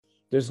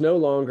there's no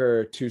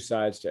longer two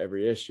sides to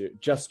every issue,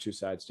 just two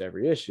sides to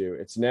every issue.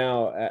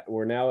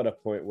 We're now at a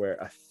point where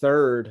a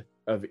third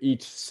of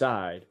each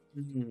side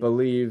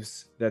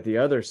believes that the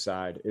other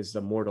side is the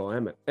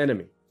mortal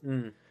enemy.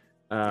 And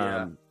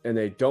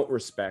they don't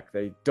respect,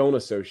 they don't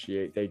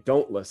associate, they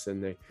don't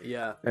listen.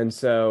 And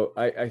so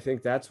I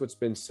think that's what's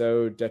been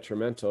so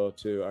detrimental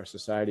to our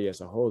society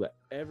as a whole, that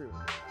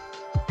everyone.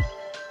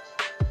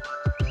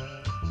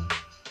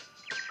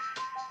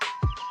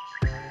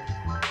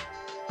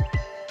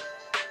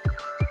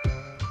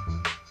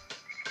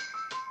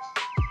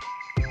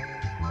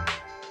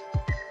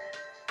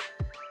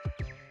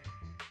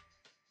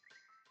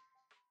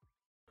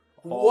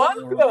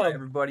 Welcome, right,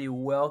 everybody.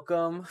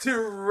 Welcome to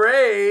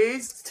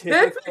Ray's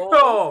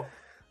Typical.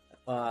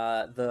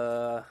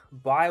 The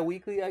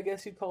bi-weekly, I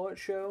guess you'd call it,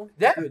 show.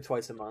 Yeah. We do it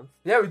twice a month.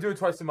 Yeah, we do it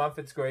twice a month.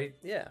 It's great.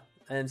 Yeah.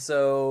 And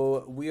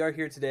so we are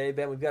here today,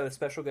 Ben. We've got a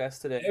special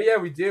guest today. Yeah,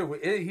 we do.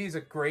 He's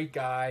a great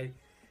guy.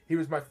 He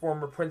was my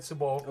former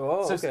principal.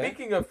 Oh, okay.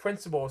 Speaking of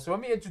principal, so let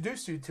me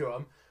introduce you to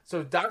him.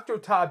 So Dr.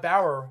 Todd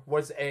Bauer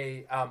was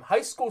a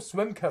high school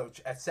swim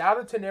coach at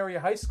Souderton Area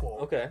High School.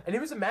 Okay. And he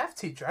was a math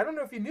teacher. I don't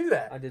know if you knew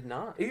that. I did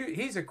not.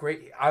 He's a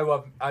great...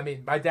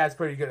 my dad's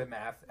pretty good at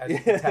math, as you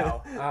can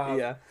tell.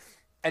 Yeah.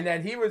 And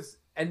then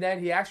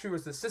he actually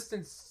was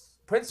assistant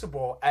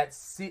principal at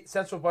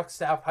Central Buck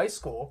South High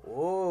School.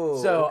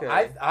 Oh, so okay.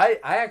 I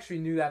actually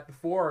knew that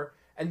before.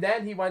 And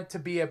then he went to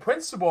be a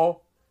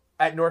principal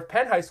at North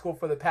Penn High School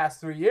for the past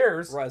 3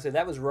 years. Right, so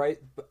that was right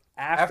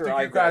after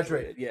I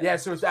graduated. Yeah,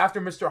 so it was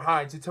after Mr.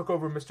 Hines. He took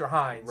over Mr.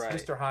 Hines. Right.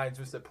 Mr. Hines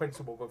was the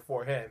principal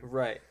before him.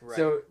 Right.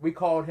 So we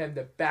called him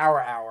the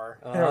Bauer Hour.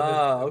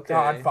 Oh, okay.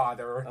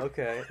 Godfather.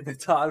 Okay, the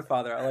Todd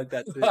father. I like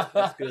that too.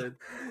 That's good.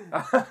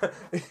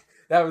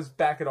 That was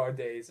back in our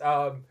days.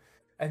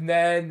 And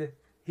then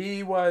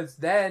he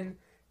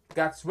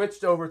got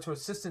switched over to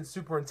assistant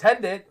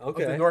superintendent of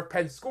the North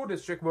Penn School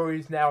District, where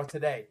he's now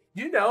today.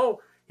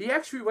 He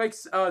actually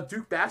likes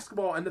Duke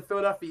basketball and the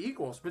Philadelphia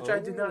Eagles, which I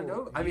did not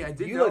know. I did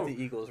know. You like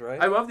the Eagles,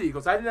 right? I love the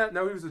Eagles. I did not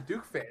know he was a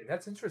Duke fan.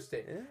 That's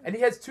interesting. Yeah. And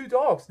he has two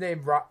dogs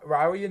named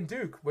Riley and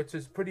Duke, which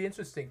is pretty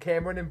interesting.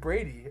 Cameron and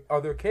Brady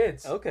are their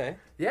kids. Okay.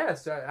 Yeah,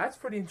 so that's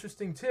pretty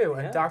interesting too.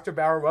 Yeah. And Dr.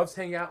 Bauer loves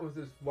hanging out with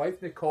his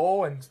wife,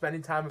 Nicole, and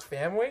spending time with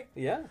family.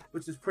 Yeah.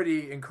 Which is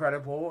pretty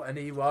incredible. And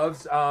he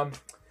loves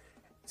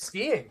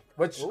skiing,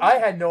 which I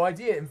had no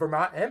idea, in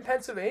Vermont and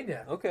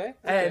Pennsylvania. Okay.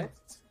 And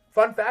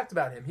fun fact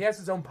about him, he has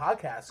his own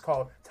podcast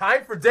called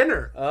Time for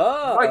Dinner.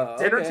 Oh, like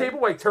dinner table,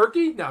 like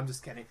turkey? No, I'm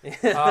just kidding.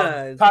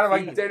 Kind of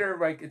like dinner,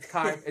 like it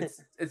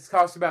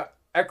talks about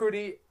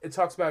equity. It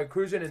talks about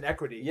inclusion and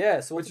equity. Yeah,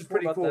 so which is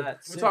pretty cool.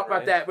 We'll talk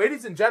about that.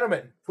 Ladies and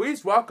gentlemen,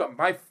 please welcome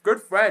my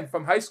good friend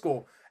from high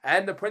school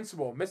and the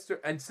principal, Mr.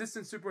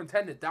 Assistant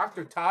Superintendent,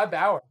 Dr. Todd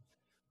Bauer.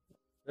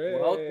 Hey.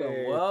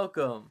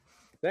 Welcome.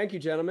 Thank you,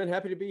 gentlemen.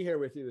 Happy to be here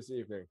with you this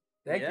evening.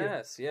 Thank you.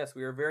 Yes,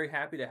 we are very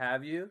happy to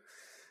have you.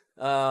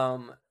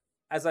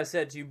 As I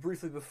said to you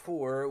briefly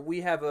before,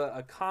 we have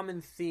a common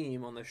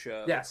theme on the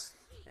show. Yes.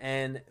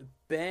 And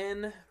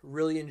Ben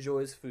really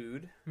enjoys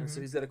food, and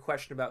so he's got a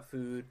question about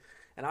food.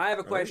 And I have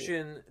a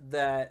question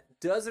that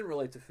doesn't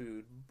relate to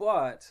food,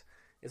 but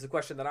is a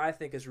question that I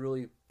think is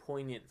really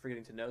poignant for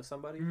getting to know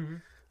somebody.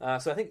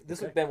 So I think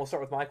this week, Ben, we'll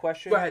start with my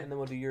question. Go ahead. And then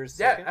we'll do yours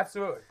second. Yeah,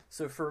 absolutely.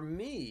 So for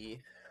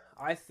me,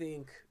 I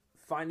think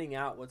finding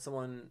out what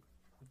someone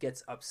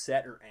gets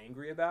upset or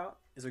angry about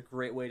is a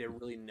great way to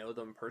really know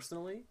them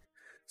personally.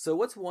 So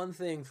what's one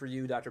thing for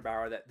you, Dr.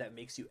 Bauer, that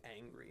makes you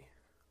angry?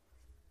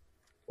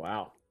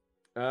 Wow.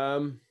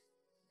 Well,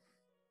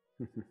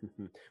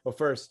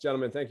 first,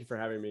 gentlemen, thank you for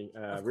having me.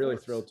 Really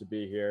thrilled to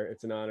be here.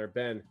 It's an honor.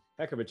 Ben,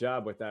 heck of a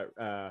job with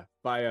that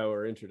bio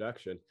or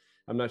introduction.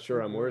 I'm not sure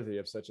I'm worthy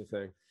of such a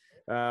thing.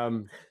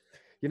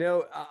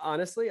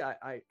 Honestly,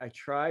 I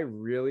try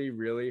really,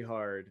 really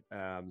hard,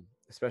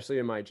 especially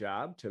in my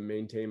job, to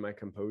maintain my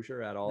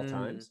composure at all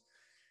times.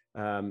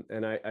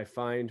 And I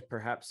find,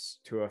 perhaps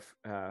to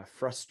a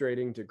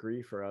frustrating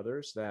degree for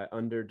others, that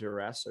under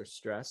duress or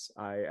stress,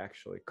 I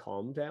actually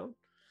calm down.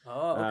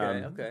 Oh,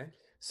 okay.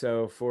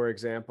 So, for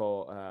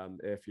example,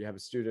 if you have a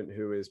student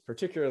who is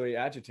particularly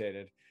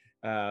agitated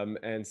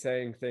and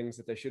saying things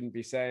that they shouldn't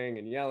be saying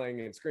and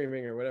yelling and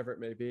screaming or whatever it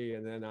may be,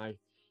 and then I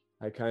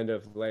kind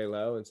of lay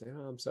low and say,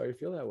 "Oh, I'm sorry you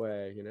feel that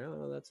way.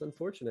 That's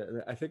unfortunate."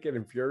 And I think it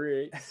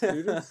infuriates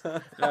students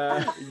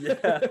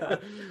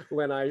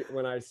when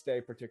I stay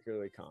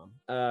particularly calm.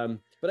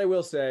 But I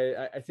will say,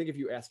 I think if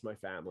you ask my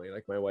family,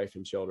 like my wife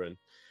and children,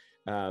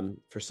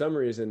 for some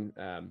reason,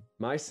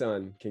 my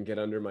son can get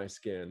under my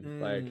skin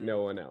like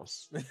no one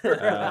else.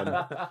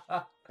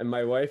 And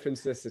my wife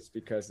insists it's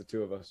because the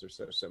two of us are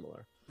so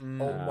similar.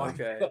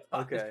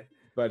 Okay.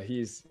 But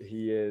he's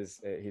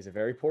a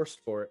very poor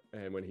sport,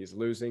 and when he's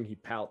losing, he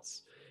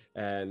pouts,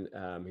 and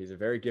he's a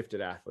very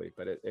gifted athlete.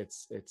 But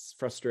it's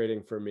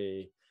frustrating for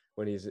me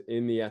when he's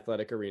in the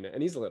athletic arena,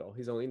 and he's little.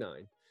 He's only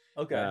 9.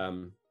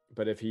 Okay.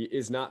 But if he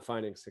is not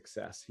finding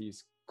success,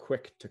 he's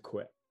quick to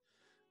quit.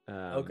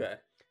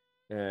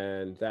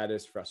 and that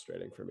is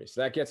frustrating for me.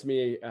 So that gets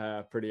me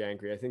pretty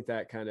angry. I think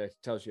that kind of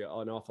tells you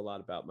an awful lot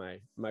about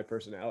my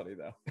personality,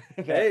 though.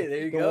 Hey,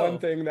 there you go. The one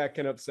thing that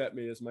can upset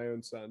me is my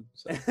own son.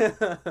 So.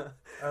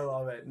 I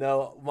love it.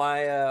 No,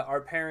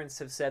 our parents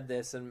have said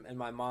this, and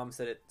my mom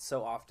said it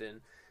so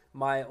often.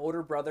 My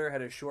older brother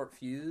had a short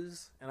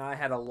fuse, and I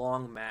had a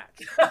long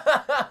match.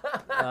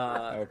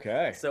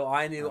 Okay. So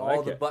I knew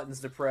all the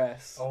buttons to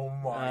press. Oh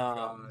my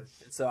gosh.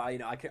 So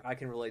I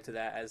can relate to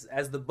that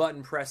as the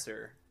button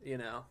presser.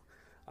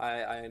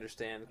 I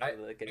understand. I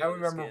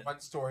remember one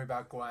story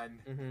about Glenn.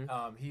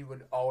 Mm-hmm. He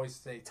would always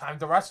say, "Time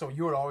to wrestle."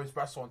 You would always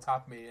wrestle on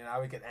top of me, and I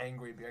would get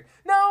angry and be like,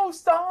 "No,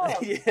 stop!"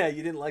 Yeah,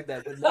 you didn't like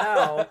that. But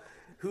now,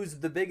 who's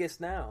the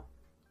biggest now?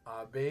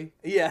 B.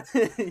 Yeah,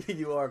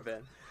 you are,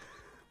 Ben.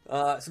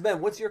 So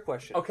Ben, what's your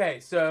question? Okay,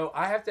 so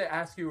I have to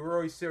ask you a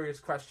really serious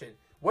question.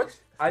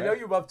 I know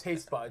you love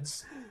taste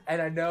buds,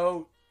 and I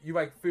know you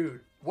like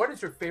food. What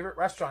is your favorite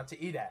restaurant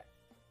to eat at?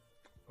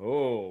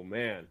 Oh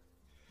man.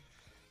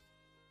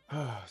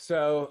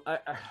 So I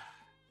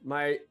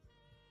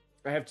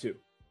have two.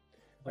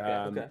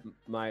 Okay.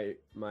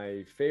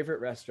 My favorite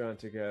restaurant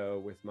to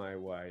go with my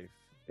wife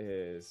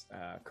is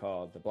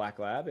called the Black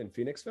Lab in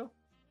Phoenixville.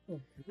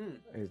 Mm-hmm.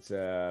 It's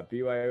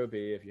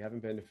BYOB. If you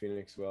haven't been to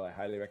Phoenixville, I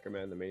highly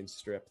recommend the main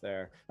strip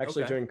there.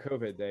 Actually, during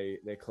COVID,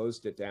 they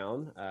closed it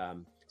down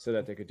so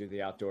that they could do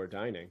the outdoor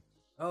dining.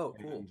 Oh,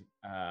 cool.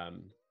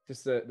 And,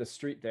 just the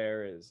street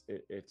there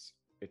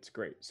it's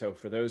great. So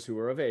for those who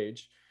are of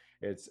age,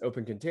 it's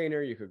open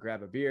container. You could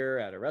grab a beer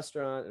at a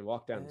restaurant and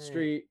walk down the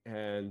street,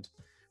 and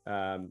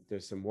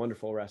there's some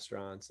wonderful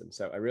restaurants. And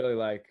so I really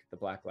like the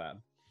Black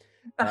Lab.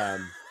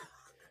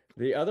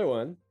 The other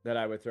one that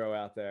I would throw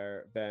out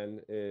there, Ben,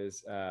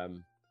 is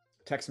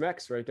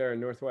Tex-Mex right there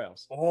in North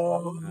Wales.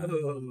 Oh,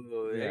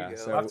 there you go.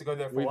 So I'll have to go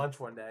there for lunch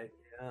one day.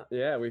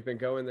 Yeah, we've been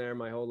going there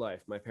my whole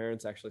life. My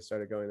parents actually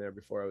started going there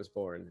before I was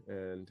born,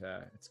 and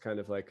it's kind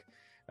of like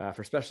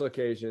for special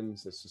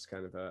occasions, it's just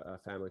kind of a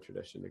family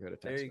tradition to go to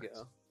Tex-Mex. There you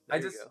go.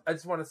 I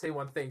just want to say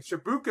one thing.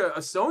 Shibuka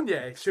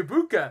Asonye.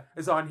 Shibuka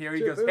is on here.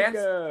 He goes,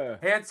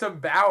 handsome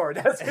Bauer.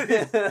 That's what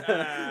it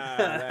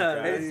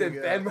is.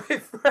 Ben, my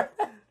friend.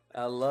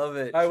 I love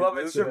it. I love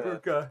it,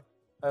 Shibuka.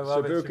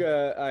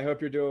 Shibuka, I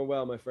hope you're doing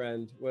well, my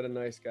friend. What a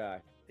nice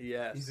guy.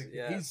 Yes.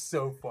 He's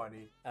so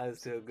funny.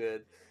 That's so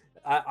good.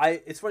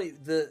 It's funny,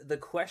 the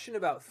question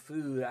about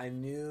food, I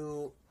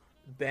knew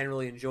Ben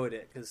really enjoyed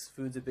it because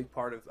food's a big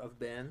part of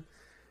Ben.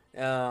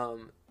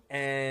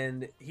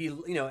 And he,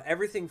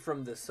 everything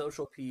from the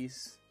social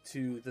piece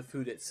to the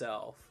food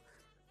itself.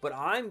 But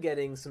I'm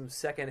getting some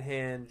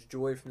secondhand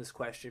joy from this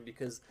question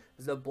because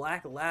the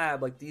Black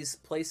Lab, like these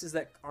places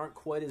that aren't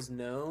quite as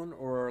known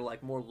or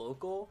like more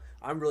local,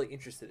 I'm really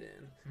interested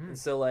in. And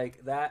so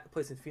like that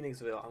place in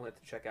Phoenixville, I'm going to have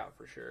to check out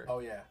for sure. Oh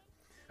yeah.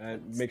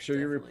 And make sure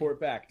you report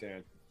back,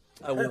 Dan.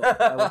 I will do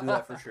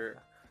that for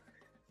sure.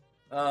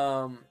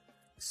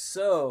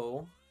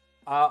 So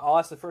I'll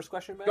ask the first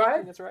question, Ben. Go ahead. I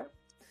think that's right.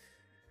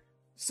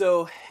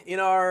 So in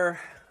our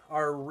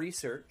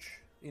research,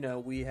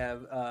 we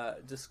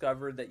have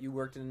discovered that you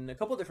worked in a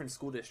couple different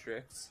school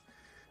districts.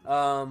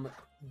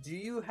 Do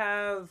you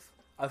have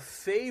a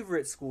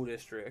favorite school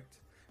district?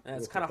 And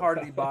it's kind of hard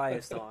to be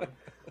biased on.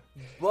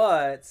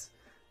 But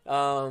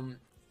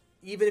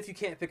even if you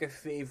can't pick a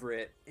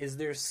favorite, is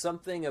there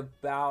something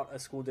about a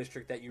school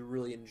district that you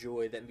really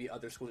enjoy that maybe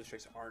other school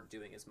districts aren't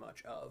doing as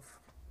much of?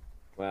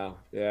 Wow.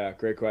 Yeah,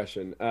 great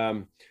question.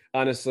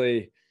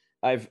 Honestly,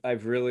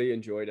 I've really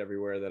enjoyed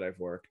everywhere that I've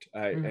worked.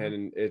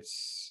 And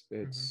it's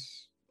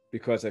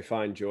because I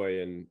find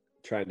joy in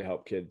trying to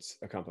help kids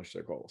accomplish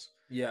their goals.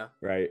 Yeah.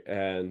 Right.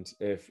 And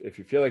if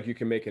you feel like you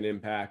can make an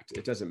impact,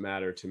 it doesn't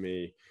matter to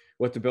me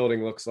what the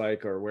building looks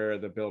like or where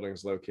the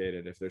building's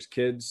located. If there's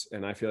kids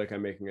and I feel like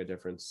I'm making a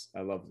difference,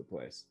 I love the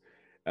place.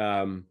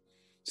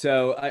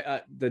 So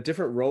I the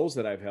different roles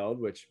that I've held,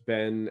 which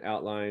Ben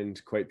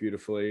outlined quite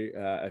beautifully,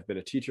 I've been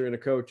a teacher and a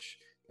coach,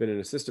 been an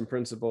assistant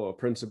principal, a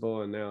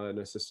principal, and now an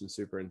assistant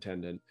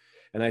superintendent.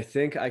 And I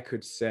think I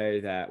could say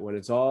that when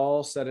it's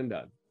all said and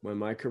done, when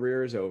my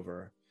career is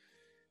over,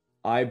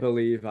 I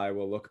believe I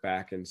will look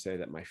back and say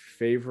that my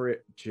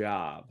favorite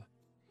job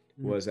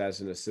was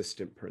as an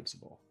assistant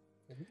principal.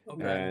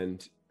 Okay.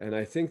 And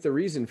I think the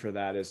reason for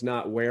that is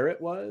not where it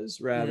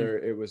was, rather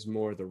it was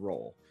more the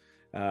role.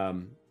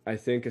 I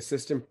think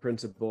assistant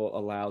principal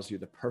allows you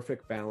the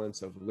perfect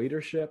balance of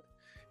leadership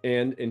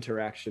and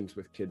interactions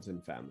with kids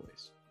and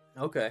families.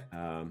 Okay.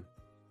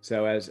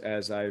 So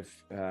as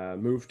I've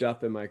moved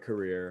up in my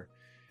career,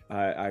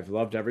 I've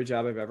loved every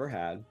job I've ever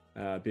had.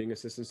 Being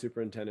assistant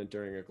superintendent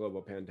during a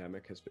global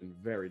pandemic has been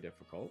very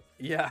difficult.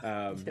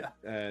 Yeah.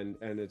 And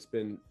it's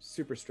been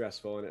super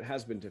stressful, and it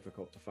has been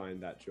difficult to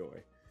find that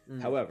joy.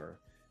 However,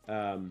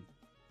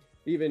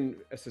 even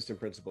assistant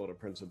principal to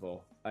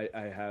principal,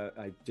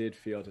 I did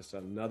feel just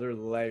another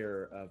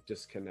layer of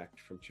disconnect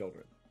from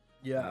children.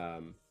 Yeah.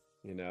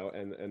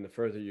 And the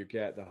further you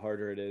get, the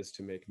harder it is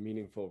to make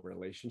meaningful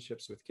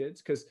relationships with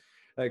kids. Because,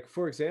 like,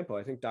 for example,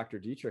 I think Dr.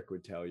 Dietrich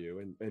would tell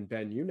you, and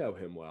Ben, you know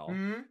him well,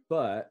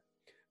 but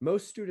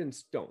most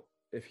students don't.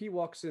 if he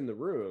walks in the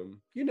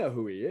room, you know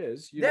who he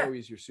is. You Yeah. know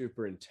he's your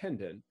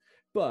superintendent,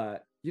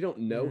 but you don't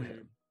know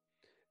him.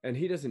 And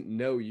he doesn't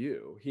know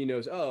you. He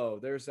knows, oh,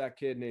 there's that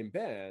kid named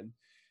Ben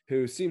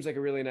who seems like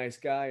a really nice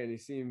guy,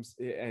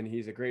 and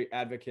he's a great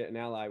advocate and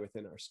ally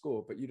within our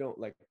school, but you don't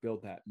like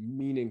build that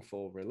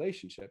meaningful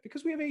relationship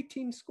because we have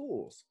 18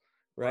 schools,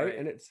 right?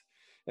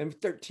 And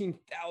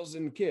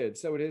 13,000 kids.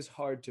 So it is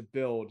hard to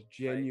build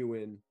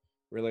genuine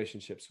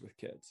relationships with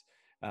kids.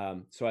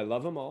 So I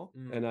love them all.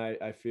 And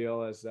I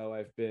feel as though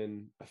I've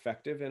been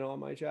effective in all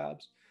my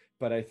jobs.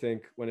 But I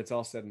think when it's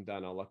all said and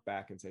done, I'll look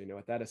back and say, you know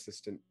what, that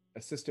assistant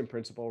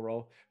principal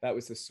role, that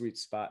was the sweet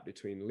spot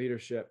between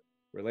leadership,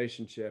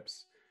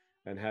 relationships,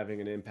 and having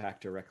an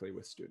impact directly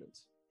with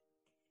students.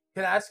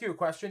 Can I ask you a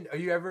question? Are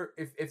you ever,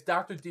 if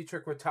Dr.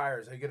 Dietrich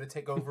retires, are you going to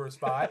take over a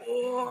spot?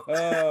 You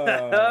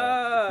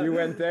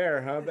went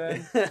there, huh,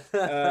 Ben?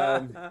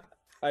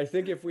 I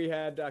think if we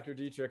had Dr.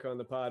 Dietrich on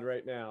the pod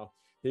right now,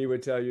 he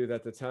would tell you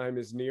that the time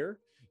is near.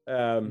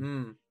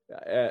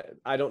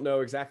 I don't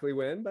know exactly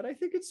when, but I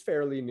think it's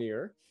fairly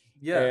near.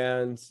 Yeah.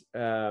 And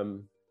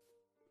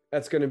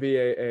that's going to be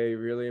a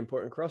really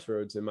important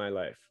crossroads in my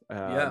life.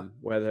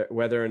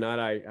 Whether or not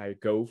I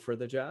go for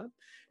the job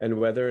and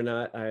whether or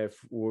not I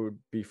would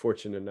be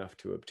fortunate enough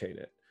to obtain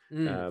it.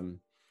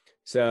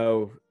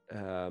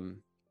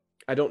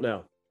 I don't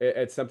know.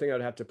 It's something I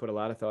would have to put a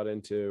lot of thought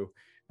into.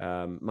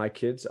 My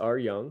kids are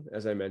young,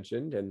 as I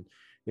mentioned, and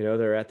you know,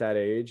 they're at that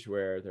age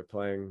where they're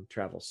playing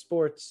travel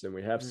sports and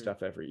we have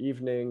stuff every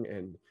evening.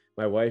 And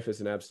my wife is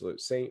an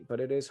absolute saint, but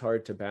it is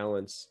hard to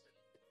balance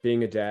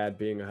being a dad,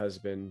 being a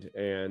husband,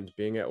 and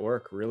being at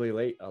work really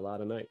late a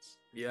lot of nights.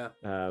 Yeah.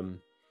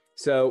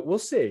 So we'll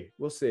see.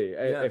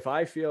 If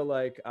I feel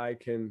like I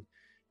can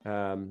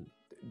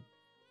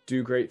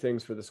do great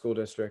things for the school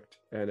district,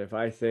 and if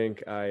I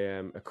think I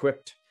am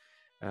equipped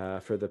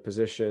for the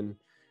position,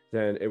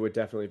 then it would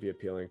definitely be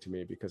appealing to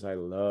me because I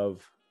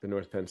love the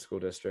North Penn School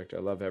District. I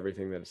love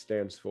everything that it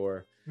stands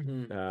for.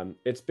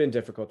 It's been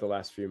difficult the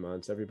last few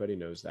months. Everybody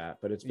knows that,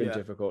 but it's been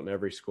difficult in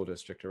every school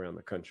district around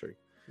the country.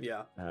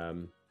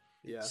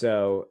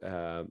 So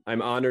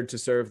I'm honored to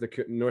serve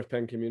the North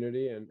Penn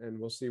community, and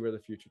we'll see where the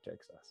future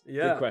takes us.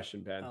 Good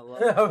question, Ben.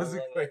 That was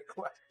a great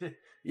question.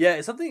 Yeah,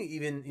 it's something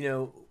even, you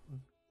know,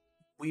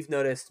 we've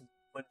noticed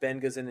when Ben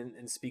goes in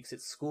and speaks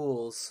at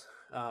schools.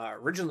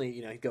 Originally,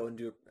 you know, he'd go and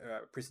do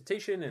a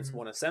presentation and it's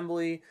one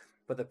assembly,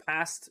 but the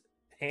past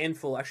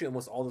handful, actually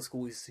almost all the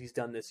schools he's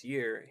done this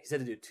year, he's had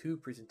to do 2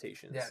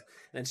 presentations.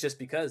 And it's just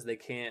because they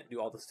can't do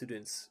all the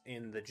students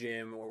in the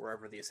gym or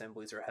wherever the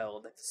assemblies are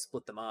held. They have to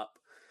split them up.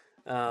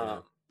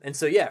 And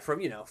so,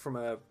 from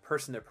a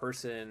person to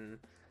person,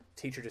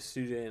 teacher to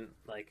student,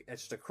 like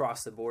it's just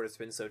across the board, it's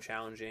been so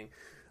challenging.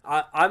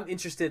 I'm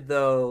interested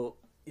though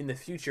in the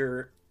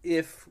future,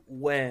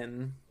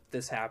 when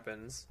this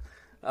happens,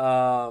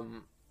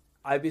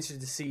 I'd be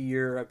interested to see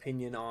your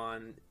opinion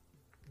on,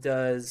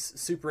 does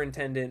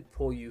superintendent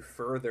pull you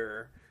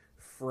further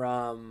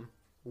from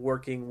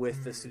working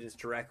with the students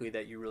directly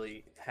that you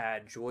really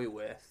had joy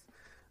with?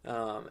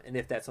 And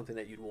if that's something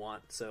that you'd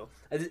want. So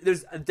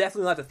there's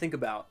definitely a lot to think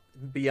about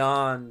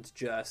beyond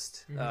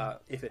just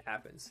if it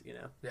happens, you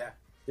know?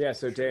 Yeah.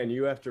 So Dan,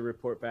 you have to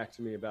report back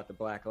to me about the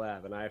Black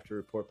Lab, and I have to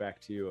report back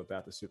to you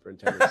about the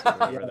superintendent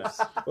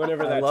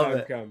whenever that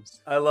time comes.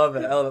 I love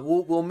it.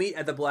 We'll meet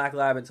at the Black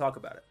Lab and talk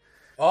about it.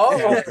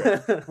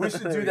 Oh, we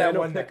should do that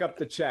one. Pick up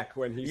the check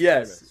when he's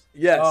famous.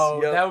 Yes.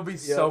 Oh, that would be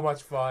so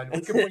much fun.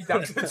 We can bring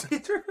Dr.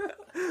 Dietrich.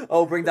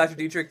 Bring Dr.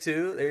 Dietrich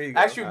too? There you go.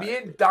 Actually, me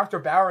and Dr.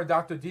 Bauer and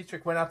Dr.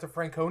 Dietrich went out to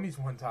Franconi's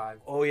one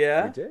time. Oh,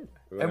 yeah? We did.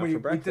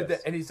 We did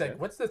that, and he's like,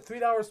 what's the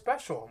 $3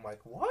 special? I'm like,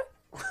 what?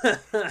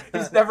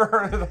 He's never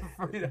heard of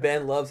the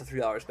Ben loves the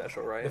 $3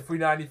 special, right? The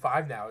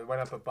 $3.95 now. It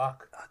went up $1. $1.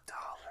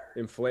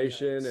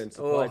 Inflation and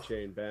supply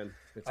chain, Ben.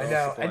 I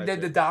know. And then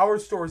the dollar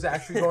store is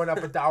actually going up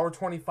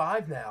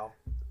 $1.25 now.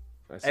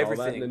 I saw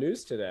that in the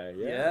news today.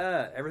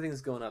 Yeah,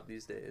 everything's going up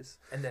these days.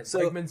 And then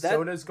Wegmans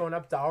soda's going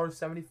up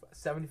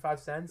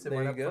 $1.75. It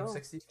went up from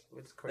 60.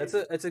 It's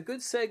crazy. It's a good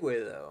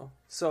segue though.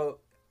 So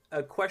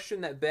a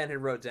question that Ben had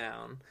wrote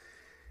down.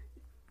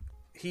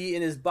 He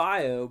in his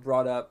bio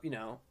brought up, you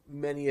know,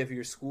 many of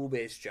your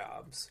school-based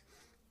jobs.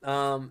 Do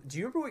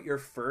you remember what your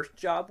first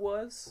job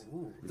was?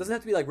 Ooh. It doesn't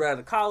have to be like right out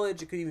of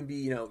college. It could even be,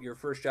 you know, your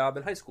first job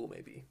in high school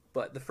maybe.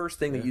 But the first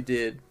thing that you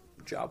did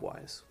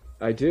job-wise.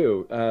 I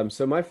do.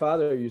 So my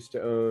father used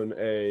to own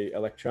a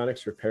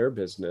electronics repair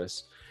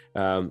business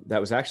that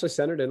was actually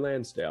centered in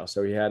Lansdale.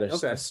 So he had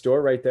a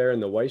store right there in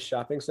the Weiss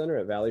Shopping Center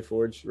at Valley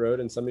Forge Road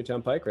in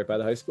Sumnertown Pike, right by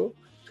the high school.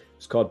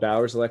 It's called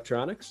Bowers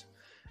Electronics.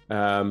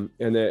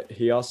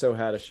 He also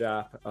had a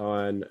shop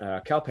on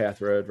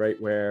Cowpath Road, right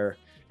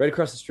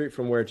across the street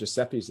from where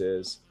Giuseppe's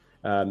is.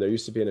 There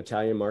used to be an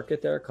Italian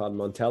market there called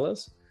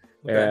Montella's.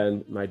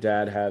 And my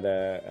dad had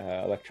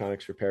a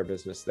electronics repair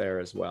business there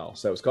as well.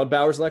 So it was called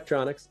Bowers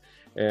Electronics.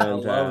 And I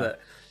love it.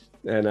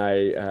 and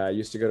I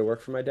used to go to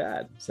work for my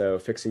dad. So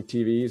fixing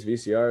TVs,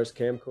 VCRs,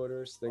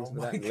 camcorders, things Oh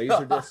like that, my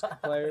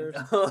Laserdisc players.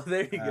 Oh,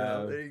 there you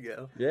go. There you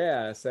go.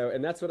 Yeah. So,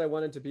 and that's what I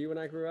wanted to be when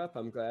I grew up.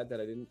 I'm glad that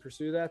I didn't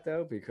pursue that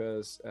though,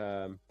 because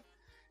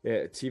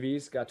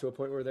TVs got to a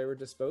point where they were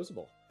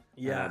disposable.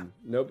 Yeah.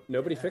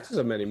 Nobody fixes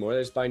them anymore.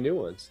 They just buy new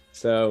ones.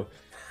 So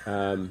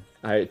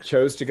I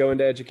chose to go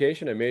into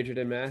education. I majored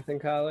in math in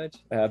college.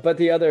 But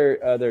the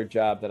other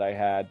job that I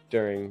had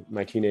during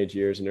my teenage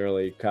years and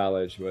early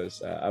college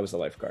was I was a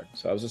lifeguard.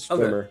 So I was a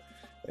swimmer,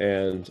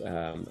 and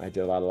I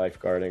did a lot of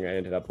lifeguarding. I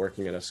ended up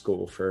working at a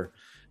school for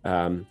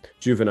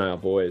juvenile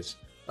boys.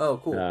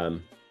 Oh,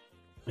 cool.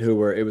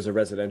 It was a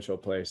residential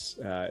place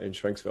in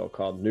Schwenksville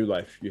called New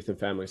Life Youth and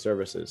Family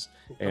Services.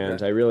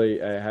 And I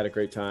had a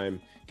great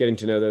time getting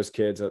to know those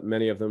kids.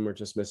 Many of them were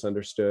just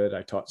misunderstood.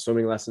 I taught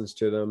swimming lessons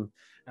to them.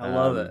 I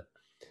love it.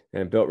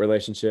 And built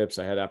relationships.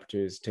 I had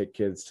opportunities to take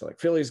kids to like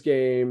Phillies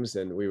games,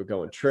 and we would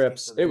go on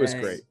trips. It was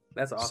great.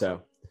 That's awesome.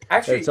 So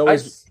Actually, it's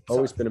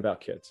always been about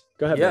kids.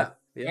 Go ahead. Yeah.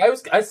 Man.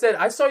 I said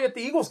I saw you at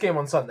the Eagles game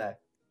on Sunday.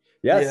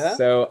 Yes. Yeah.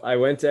 So I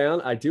went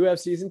down. I do have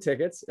season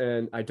tickets,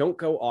 and I don't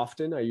go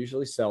often. I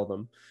usually sell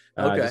them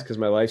just because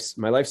my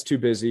life's too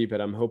busy.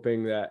 But I'm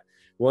hoping that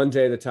one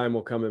day the time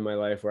will come in my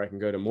life where I can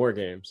go to more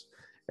games.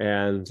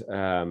 And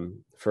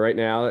for right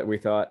now, we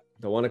thought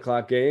the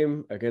 1:00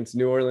 game against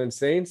New Orleans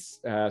Saints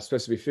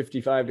supposed to be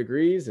 55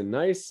 degrees and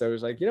nice. So I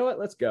was like, you know what?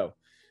 Let's go.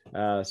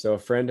 So a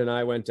friend and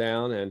I went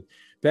down, and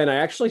Ben, I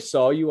actually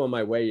saw you on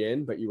my way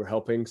in, but you were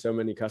helping so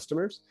many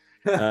customers.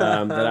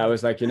 That I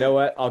was like, you know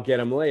what, I'll get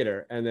them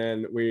later. And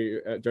then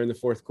we during the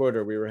fourth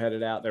quarter, we were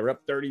headed out. They were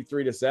up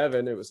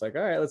 33-7. It was like,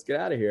 all right, let's get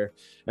out of here.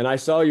 And I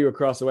saw you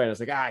across the way, and I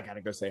was like, I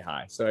gotta go say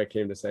hi. So I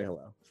came to say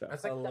hello. So I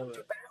was like,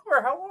 Dr.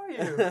 Bauer, how are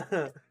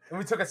you? And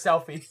we took a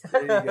selfie.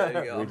 There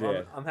you go. We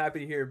did. I'm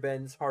happy to hear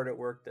Ben's hard at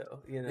work, though.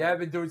 You know? Yeah, I've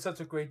been doing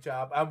such a great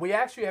job. We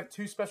actually have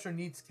two special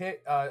needs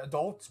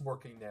adults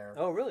working there.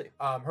 Oh, really?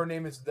 Her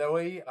name is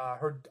Lily.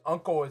 Her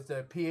uncle is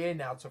the PA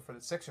announcer for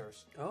the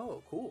Sixers.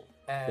 Oh, cool.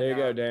 And, There you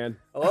go, Dan.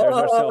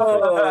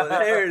 Oh,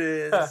 there it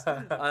is.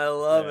 I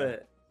love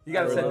it. You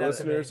got to For send the that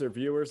listeners to me. or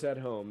viewers at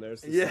home,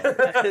 there's the Yeah, song.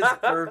 it's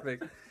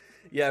perfect.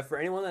 Yeah, for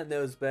anyone that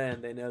knows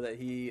Ben, they know that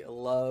he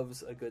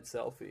loves a good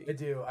selfie. I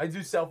do. I do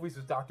selfies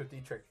with Dr.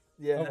 Dietrich.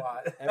 Yeah, A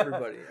lot.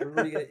 everybody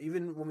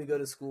even when we go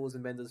to schools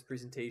and Ben does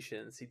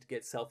presentations, he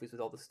gets selfies with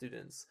all the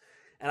students.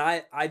 And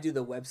I do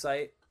the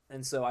website,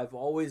 and so I've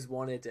always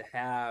wanted to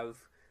have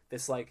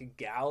this like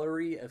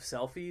gallery of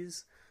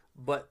selfies,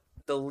 but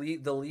the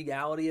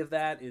legality of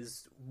that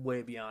is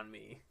way beyond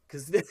me,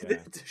 because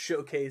to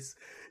showcase,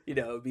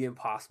 it would be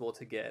impossible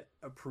to get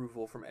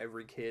approval from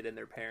every kid and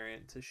their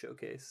parent to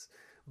showcase.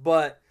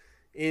 But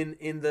in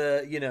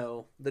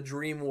the the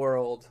dream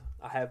world,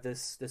 I have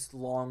this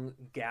long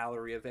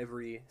gallery of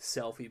every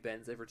selfie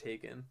Ben's ever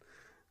taken,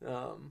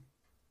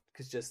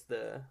 because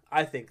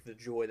I think the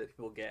joy that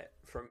people get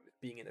from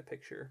being in a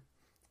picture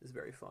is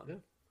very fun. Yeah.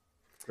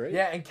 Great.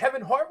 Yeah, and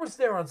Kevin Hart was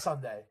there on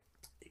Sunday.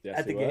 Yes,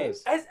 at the he game.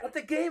 was. At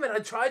the game, and I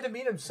tried to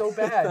meet him so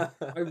bad.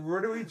 I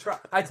really tried.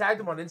 I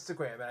tagged him on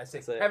Instagram, and I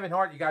said, Kevin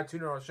Hart, you got to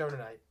tune in on our show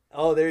tonight.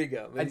 Oh, there you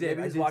go. Maybe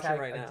he's watching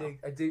right now.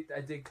 I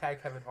did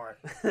tag Kevin Hart.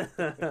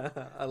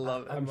 I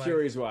love it. I'm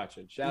sure he's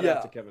watching. Shout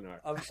out to Kevin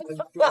Hart. I'm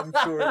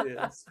sure he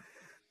is.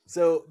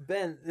 So,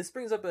 Ben, this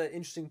brings up an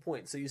interesting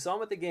point. So you saw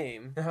him at the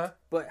game,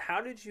 but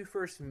how did you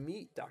first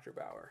meet Dr.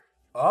 Bauer?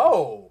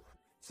 Oh,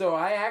 so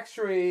I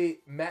actually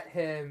met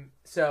him.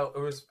 So it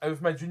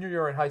was my junior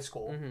year in high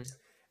school,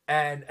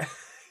 and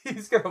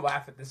he's gonna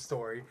laugh at this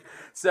story.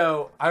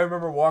 So I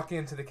remember walking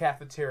into the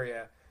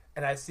cafeteria,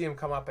 and I see him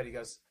come up, and he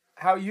goes,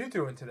 "How are you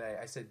doing today?"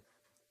 I said,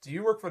 "Do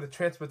you work for the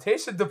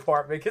transportation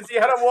department?" Because he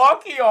had a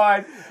walkie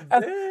on,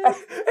 and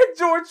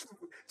George,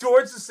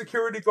 the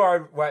security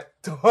guard, went.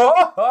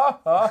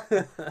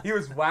 He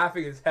was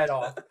laughing his head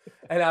off,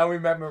 and I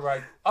remember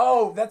like,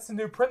 "Oh, that's the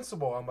new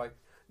principal." I'm like,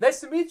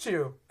 "Nice to meet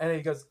you," and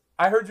he goes,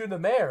 "I heard you're the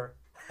mayor."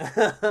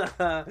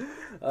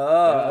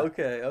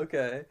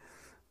 Okay.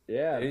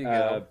 Yeah, there you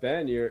go.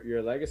 Ben,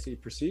 your legacy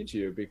precedes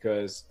you,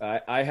 because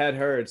I had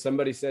heard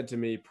somebody said to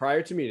me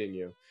prior to meeting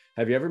you,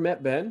 "Have you ever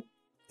met Ben?"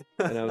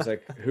 And I was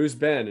like, "Who's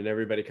Ben?" And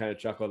everybody kind of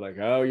chuckled like,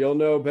 "Oh, you'll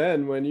know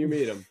Ben when you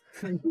meet him."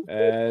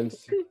 and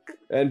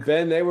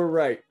Ben, they were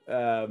right.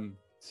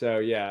 So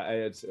yeah,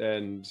 it's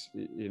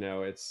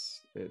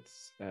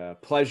a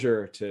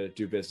pleasure to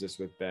do business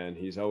with Ben.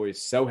 He's always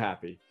so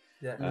happy.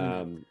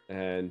 Yeah.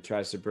 And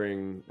tries to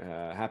bring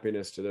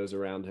happiness to those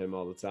around him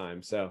all the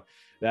time. So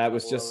that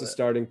was just the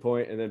starting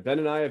point. And then Ben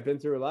and I have been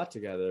through a lot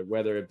together,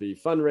 whether it be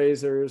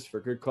fundraisers for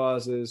good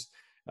causes.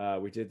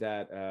 We did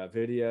that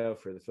video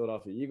for the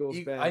Philadelphia Eagles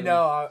band. I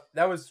know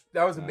that was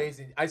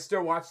amazing. I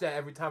still watch that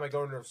every time I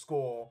go into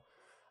school.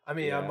 I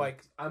mean, I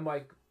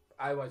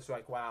was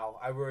like, wow,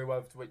 I really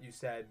loved what you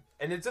said,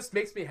 and it just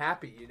makes me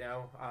happy,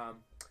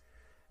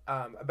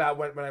 about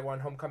when I won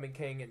Homecoming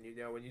King, and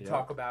when you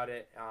talk about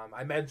it,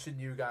 I mentioned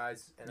you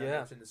guys, and I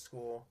mentioned the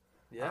school.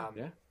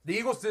 The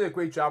Eagles did a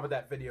great job with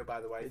that video, by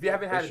the way. If you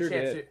haven't had a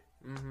chance,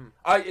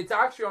 it's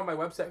actually on my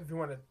website if you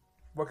want to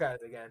Look at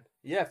it again.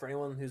 Yeah, for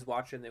anyone who's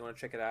watching, they want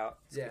to check it out.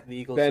 Yeah. The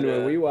Eagles. Ben,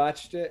 when we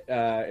watched it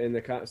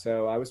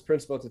so I was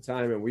principal at the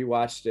time, and we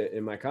watched it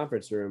in my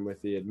conference room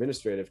with the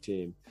administrative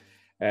team.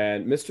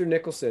 And Mr.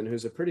 Nicholson,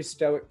 who's a pretty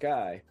stoic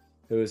guy,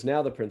 who is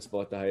now the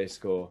principal at the high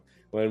school,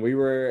 when we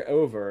were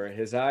over,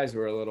 his eyes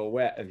were a little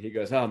wet, and he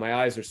goes, "Oh, my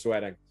eyes are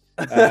sweating."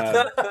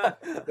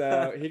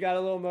 So he got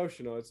a little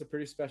emotional. It's a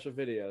pretty special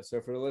video.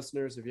 So for the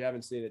listeners, if you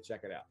haven't seen it,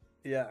 check it out.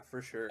 Yeah,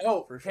 for sure.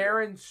 Oh, for sure.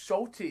 Karen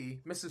Schulte,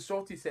 Mrs.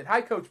 Schulte said,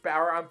 "Hi, Coach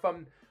Bauer.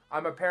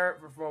 I'm a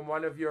parent from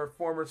one of your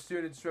former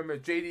students, swimmer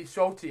JD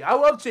Schulte. I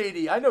love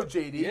JD. I know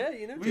JD. Yeah,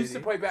 you know we JD. used to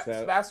play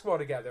basketball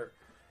together."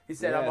 He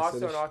said, "I'm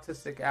also an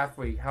autistic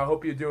athlete. I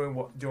hope you're doing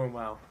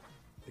well."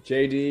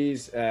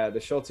 JD's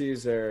the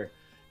Schultes are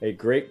a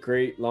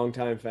great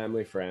longtime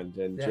family friend,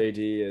 and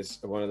JD is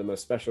one of the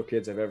most special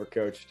kids I've ever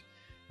coached.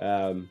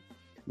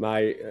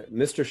 My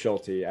Mr.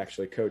 Schulte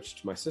actually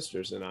coached my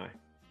sisters and I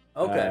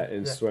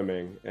in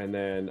swimming, and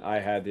then I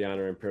had the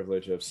honor and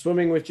privilege of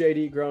swimming with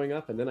JD growing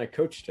up, and then I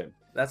coached him.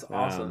 That's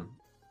awesome.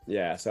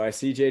 Yeah, so I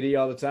see JD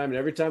all the time, and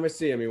every time I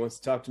see him, he wants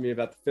to talk to me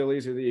about the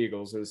Phillies or the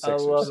Eagles or the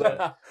Sixers. I love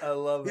it. I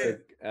love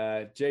it.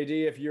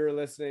 JD, if you're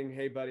listening,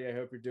 hey buddy, I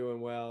hope you're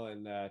doing well,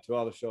 and to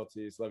all the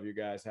Schultes, love you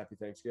guys. Happy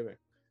Thanksgiving.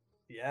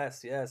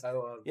 Yes. Yeah,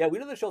 we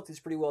know the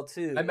Schultes pretty well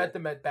too. I met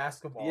them at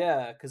basketball.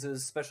 Yeah, because it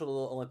was Special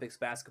Olympics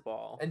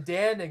basketball. And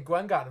Dan and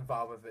Gwen got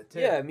involved with it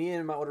too. Yeah, me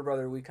and my older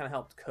brother, we kind of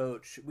helped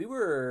coach. We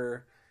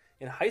were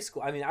in high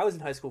school. I mean, I was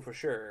in high school for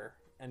sure.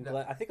 And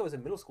Glenn, I think I was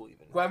in middle school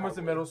even. Glenn was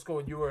in middle school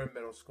and you were in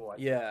middle school.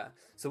 Yeah.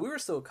 So we were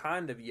still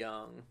kind of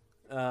young.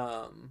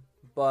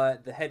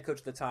 But the head coach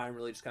at the time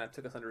really just kind of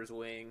took us under his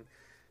wing.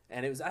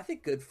 And it was, I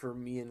think, good for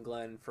me and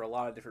Glenn for a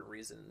lot of different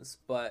reasons.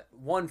 But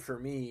one for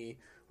me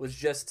was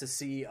just to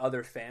see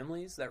other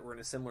families that were in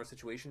a similar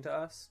situation to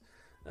us.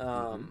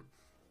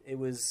 It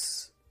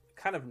was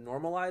kind of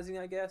normalizing,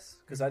 I guess,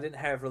 because I didn't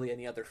have really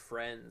any other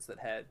friends that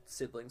had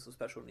siblings with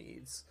special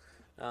needs.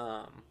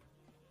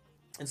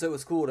 And so it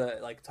was cool to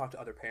like talk to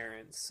other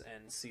parents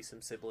and see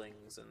some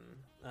siblings. And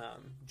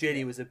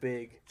JD was a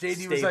big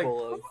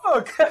staple of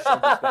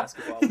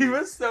basketball. He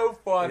was so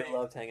funny. I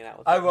loved hanging out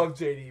with him. I him. love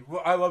JD.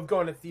 I love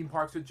going to theme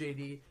parks with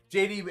JD.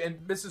 JD and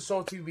Mrs.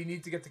 Schulte, we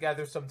need to get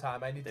together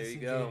sometime. I need to see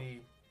JD.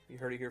 You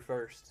heard it here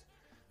first.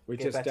 We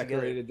just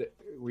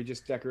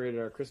decorated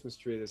our Christmas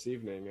tree this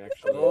evening,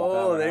 actually.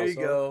 Oh, there you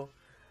go.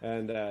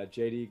 And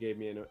JD gave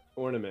me an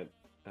ornament.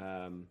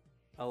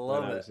 I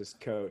love it. I was his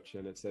coach,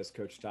 and it says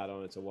Coach Todd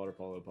on it. It's a water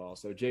polo ball.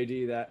 So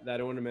JD, that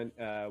ornament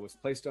was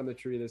placed on the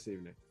tree this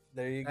evening.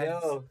 There you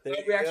go.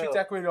 We actually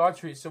decorated our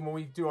tree, so when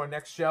we do our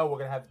next show, we're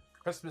gonna have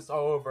Christmas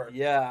all over.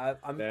 Yeah,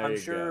 I'm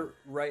sure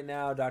right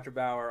now, Dr.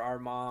 Bauer, our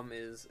mom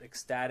is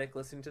ecstatic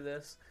listening to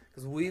this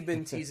because we've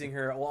been teasing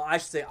her. Well, I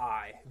should say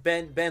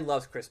Ben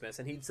loves Christmas,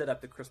 and he'd set up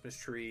the Christmas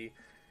tree,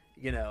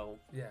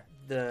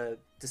 the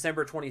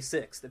December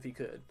 26th if he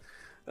could.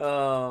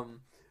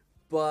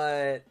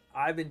 But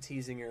I've been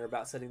teasing her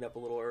about setting it up a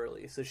little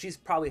early, so she's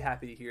probably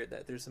happy to hear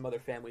that there's some other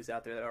families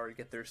out there that already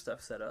get their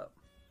stuff set up.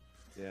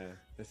 Yeah,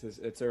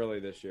 it's early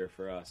this year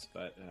for us,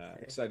 but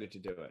excited to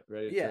do it.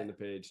 Ready to turn the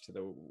page to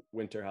the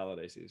winter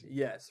holiday season.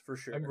 Yes, for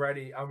sure. I'm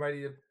ready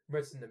to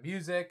listen to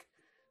music,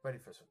 ready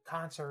for some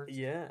concerts.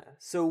 Yeah.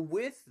 So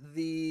with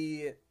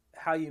the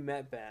How You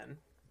Met Ben,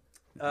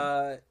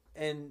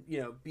 and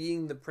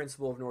being the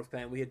principal of North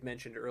Penn, we had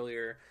mentioned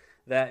earlier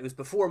that it was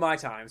before my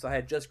time, so I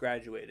had just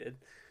graduated.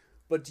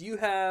 But do you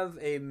have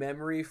a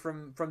memory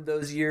from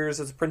those years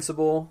as a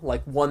principal,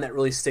 like one that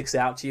really sticks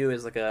out to you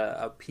as like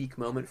a peak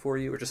moment for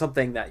you, or just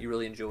something that you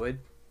really enjoyed?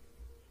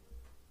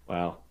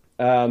 Wow.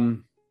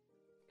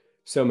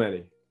 So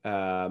many.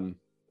 I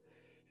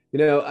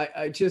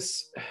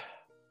just,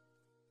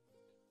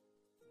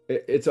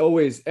 it's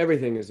always,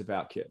 everything is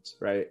about kids,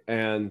 right?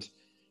 And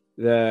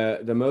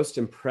the most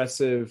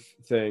impressive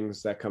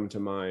things that come to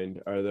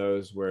mind are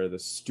those where the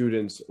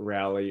students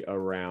rally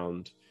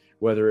around,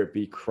 whether it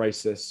be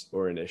crisis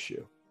or an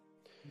issue,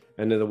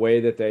 and in the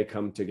way that they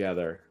come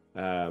together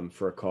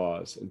for a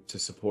cause and to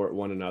support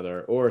one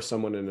another or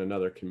someone in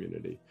another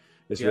community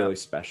is really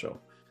special.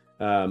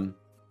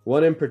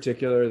 One in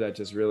particular that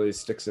just really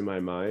sticks in my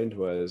mind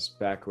was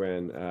back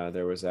when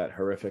there was that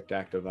horrific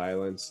act of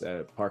violence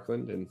at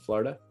Parkland in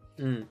Florida.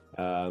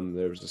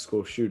 There was a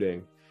school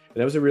shooting, and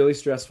that was a really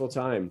stressful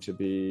time to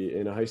be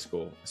in a high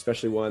school,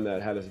 especially one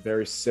that had a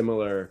very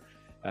similar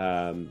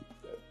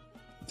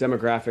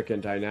demographic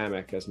and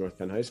dynamic as North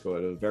Penn High School.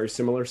 It was a very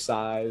similar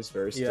size,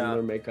 very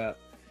similar makeup,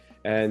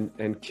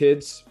 and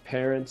kids,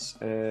 parents,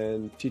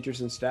 and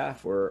teachers and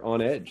staff were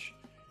on edge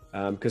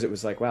because it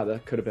was like, wow,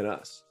 that could have been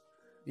us.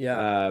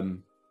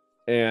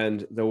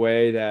 And the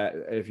way that,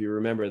 if you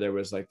remember, there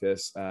was like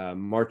this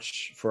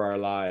March for Our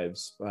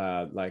Lives,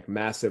 like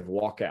massive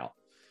walkout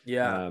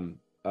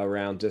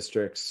around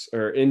districts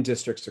or in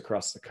districts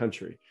across the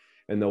country,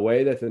 and the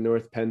way that the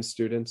North Penn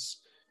students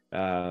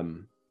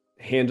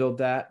handled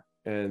that,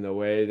 and the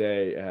way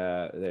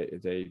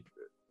they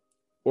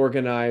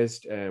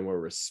organized and were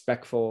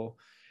respectful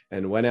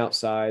and went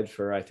outside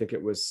for, I think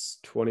it was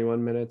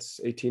 21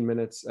 minutes, 18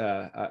 minutes.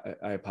 I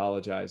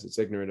apologize. It's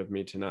ignorant of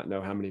me to not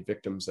know how many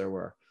victims there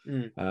were.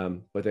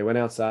 But they went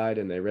outside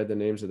and they read the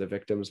names of the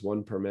victims,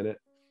 one per minute.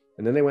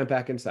 And then they went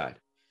back inside.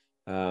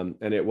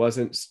 And it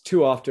wasn't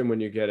too often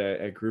when you get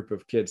a group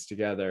of kids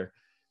together,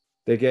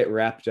 they get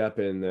wrapped up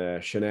in the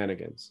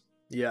shenanigans.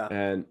 Yeah.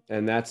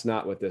 And that's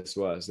not what this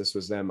was. This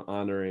was them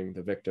honoring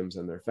the victims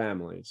and their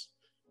families.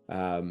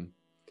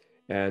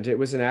 And it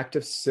was an act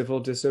of civil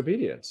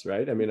disobedience,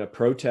 right? I mean, a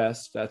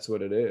protest, that's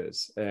what it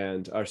is.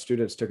 And our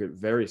students took it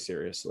very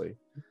seriously.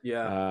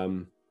 Yeah.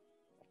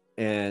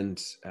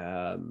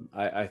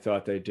 I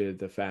thought they did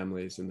the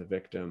families and the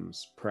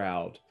victims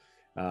proud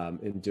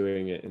in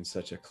doing it in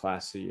such a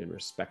classy and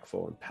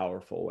respectful and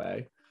powerful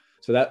way.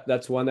 So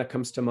that's one that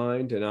comes to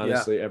mind. And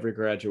honestly, every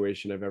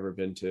graduation I've ever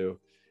been to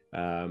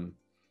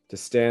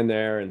stand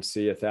there and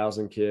see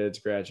 1,000 kids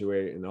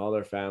graduate and all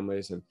their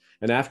families. And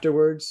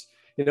afterwards,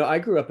 you know, I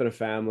grew up in a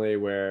family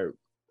where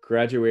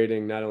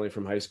graduating not only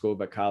from high school,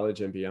 but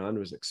college and beyond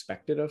was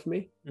expected of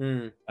me.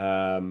 And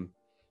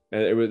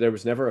there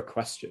was never a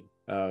question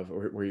of,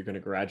 were you going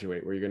to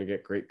graduate? Were you going to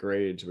get great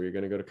grades? Were you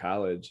going to go to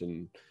college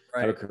and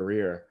have a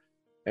career?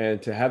 And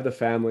to have the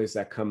families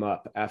that come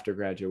up after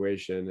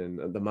graduation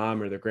and the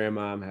mom or the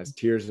grandmom has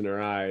tears in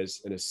her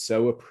eyes and is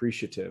so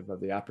appreciative of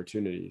the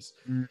opportunities,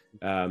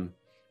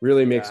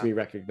 really makes me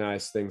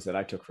recognize things that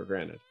I took for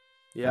granted.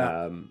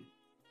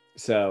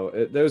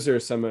 So those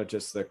are some of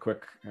just the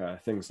quick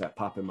things that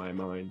pop in my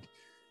mind.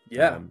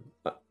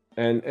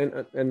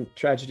 And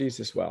tragedies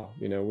as well.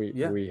 You know,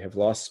 we have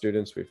lost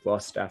students, we've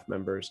lost staff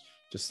members.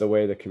 Just the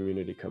way the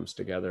community comes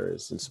together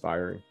is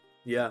inspiring.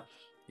 Yeah,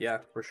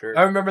 for sure.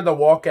 I remember the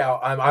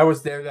walkout. I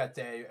was there that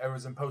day. I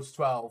was in Post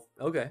 12.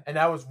 Okay. And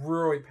that was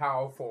really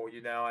powerful,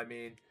 you know. I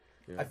mean,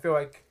 I feel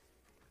like,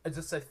 I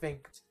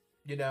think,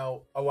 you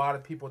know, a lot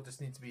of people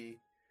just need to be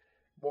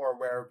more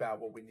aware about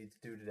what we need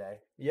to do today.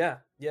 Yeah.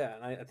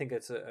 And I think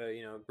it's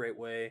a great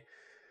way.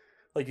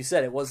 Like you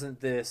said, it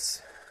wasn't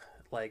this,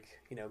 like,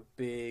 you know,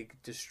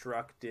 big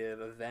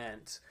destructive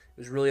event. It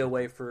was really a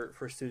way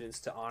for students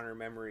to honor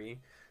memory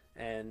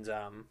and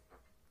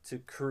to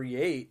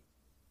create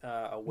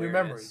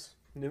awareness.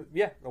 New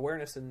memories.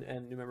 Awareness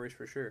and new memories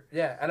for sure.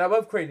 Yeah, and I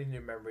love creating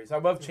new memories. I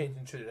love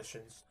changing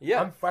traditions.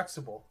 Yeah. I'm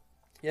flexible.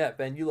 Yeah,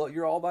 Ben,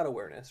 you're all about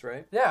awareness,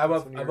 right? Yeah, I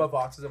love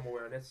autism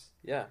awareness.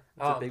 Yeah,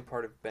 it's a big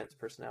part of Ben's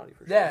personality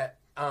for sure. Yeah,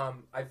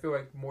 I feel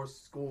like more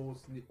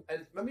schools need...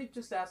 And let me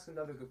just ask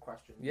another good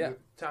question. Yeah.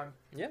 Time.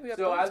 Yeah, we have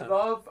time.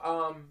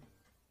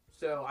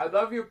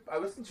 I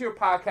listened to your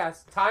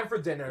podcast, Time for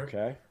Dinner.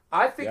 Okay.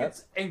 I think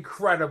it's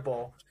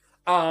incredible.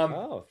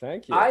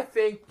 Thank you. I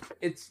think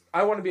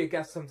I want to be a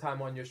guest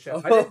sometime on your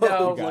show. I didn't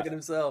know. Look at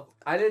himself.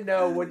 I didn't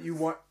know what you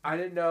want. I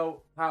didn't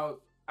know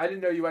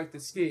you like to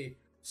ski.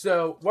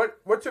 So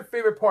what's your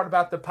favorite part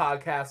about the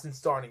podcast and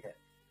starting it?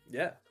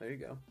 Yeah, there you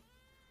go.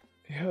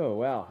 Oh,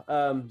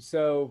 wow.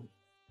 So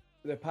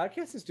the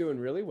podcast is doing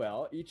really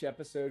well. Each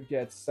episode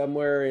gets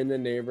somewhere in the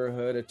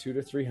neighborhood of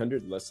 200 to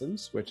 300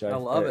 listens, which I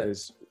love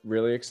is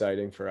really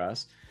exciting for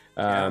us.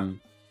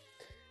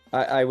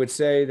 I would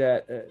say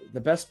that the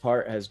best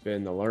part has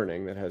been the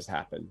learning that has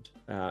happened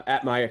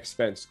at my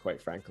expense,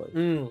 quite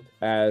frankly.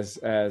 As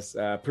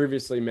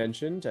previously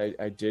mentioned,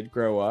 I did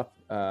grow up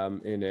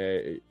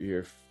in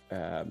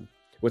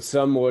what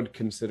some would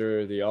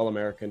consider the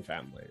all-American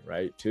family,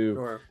 right?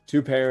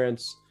 Two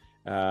parents.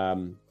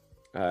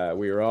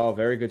 We were all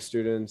very good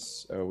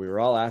students. We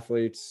were all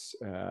athletes,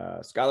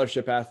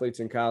 scholarship athletes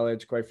in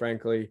college, quite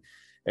frankly.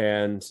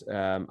 And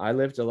I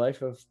lived a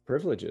life of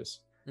privileges.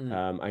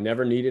 I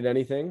never needed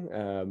anything.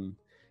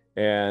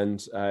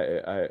 And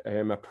I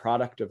am a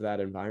product of that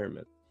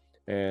environment.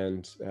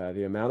 And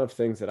the amount of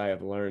things that I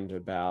have learned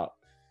about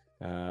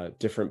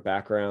different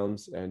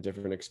backgrounds and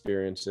different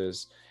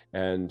experiences,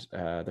 and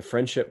the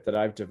friendship that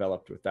I've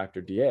developed with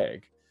Dr.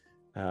 Dieg,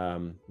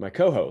 my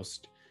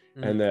co-host,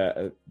 and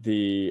the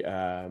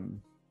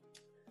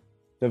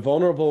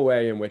vulnerable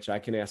way in which I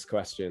can ask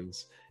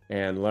questions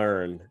and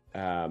learn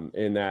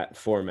in that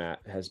format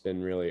has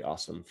been really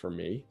awesome for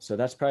me. So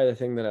that's probably the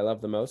thing that I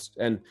love the most.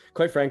 And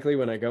quite frankly,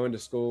 when I go into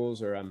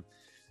schools or I'm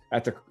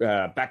at the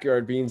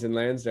Backyard Beans in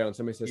Lansdowne, and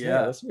somebody says,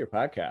 "Hey, listen to your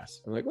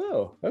podcast," I'm like,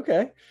 "Whoa,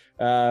 okay."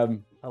 I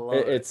love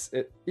it.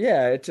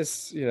 It's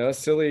just, you know,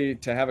 silly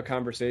to have a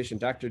conversation.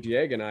 Dr.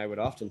 Dieg and I would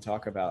often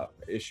talk about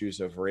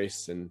issues of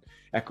race and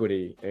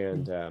equity.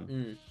 And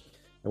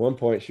at one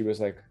point she was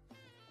like,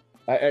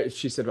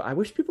 she said, "I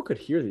wish people could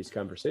hear these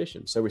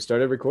conversations." So we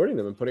started recording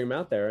them and putting them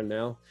out there. And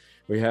now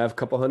we have a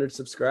couple hundred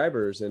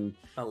subscribers and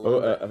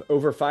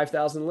over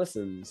 5,000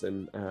 listens.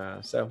 And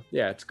so,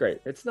 yeah, it's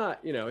great. It's not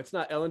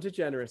Ellen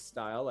DeGeneres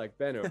style like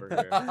Ben over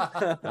here.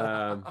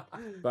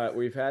 But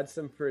we've had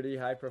some pretty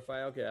high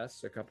profile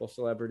guests, a couple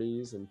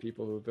celebrities and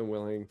people who've been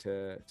willing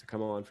to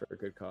come on for a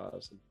good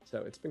cause. And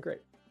so it's been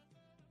great.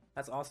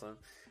 That's awesome.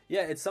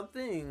 Yeah, it's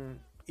something,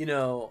 you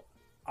know,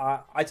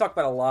 I talk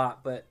about a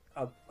lot, but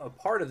a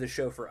part of the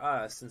show for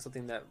us and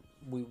something that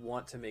we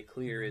want to make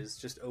clear is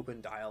just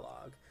open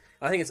dialogue.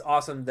 I think it's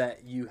awesome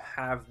that you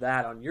have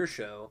that on your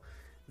show,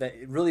 that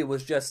it really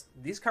was just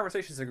these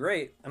conversations are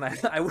great, and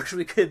I wish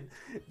we could,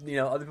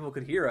 other people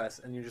could hear us,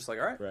 and you're just like,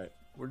 all right,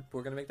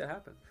 we're gonna make that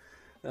happen,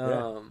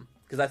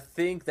 because I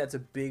think that's a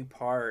big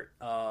part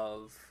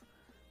of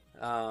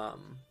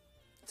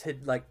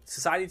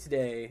society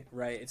today,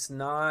 right? It's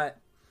not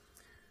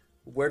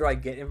where do I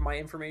get my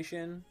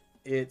information,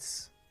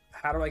 it's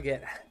how do I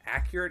get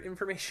accurate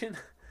information.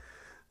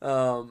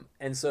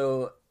 And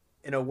so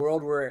in a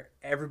world where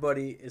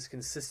everybody is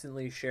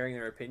consistently sharing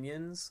their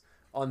opinions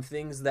on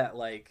things that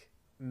like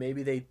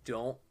maybe they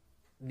don't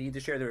need to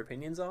share their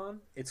opinions on,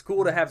 it's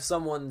cool to have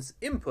someone's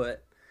input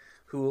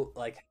who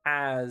like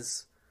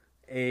has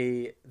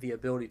the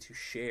ability to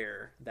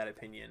share that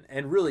opinion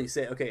and really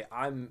say, okay,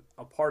 I'm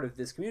a part of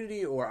this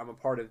community, or I'm a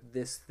part of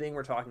this thing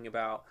we're talking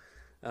about,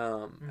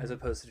 as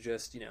opposed to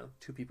just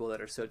two people that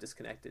are so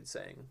disconnected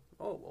saying,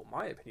 oh well,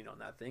 my opinion on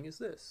that thing is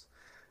this.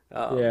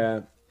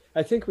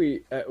 I think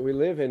we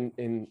live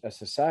in a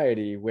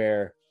society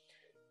where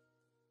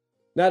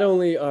not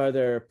only are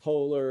there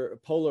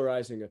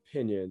polarizing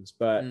opinions,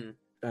 but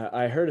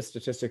I heard a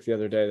statistic the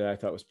other day that I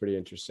thought was pretty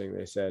interesting.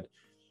 They said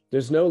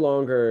there's no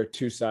longer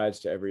two sides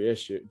to every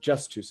issue,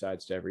 just two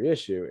sides to every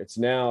issue. It's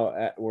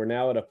now we're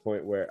now at a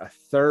point where a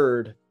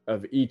third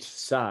of each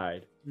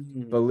side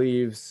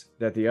believes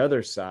that the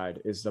other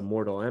side is the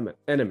mortal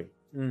enemy.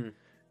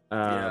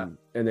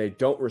 And they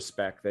don't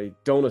respect, they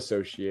don't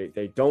associate,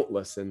 they don't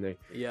listen.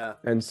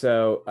 And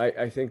so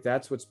I think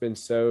that's what's been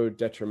so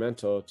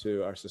detrimental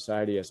to our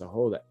society as a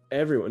whole, that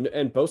everyone,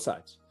 and both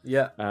sides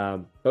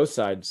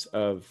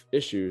of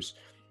issues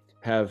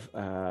have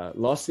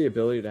lost the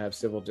ability to have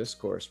civil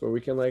discourse where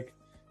we can like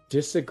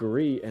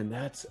disagree, and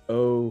that's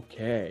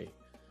okay.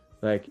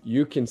 Like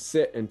you can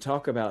sit and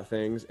talk about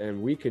things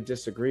and we could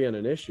disagree on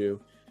an issue,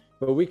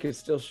 but we could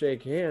still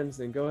shake hands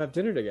and go have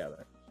dinner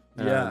together.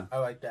 I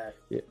like that.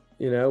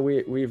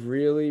 We've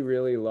really,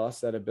 really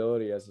lost that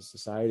ability as a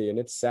society, and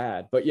it's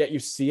sad. But yet you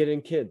see it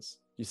in kids.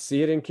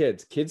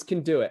 Kids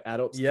can do it.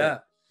 Adults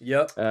can't.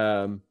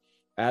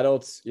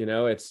 Adults,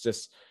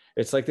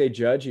 it's like they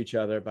judge each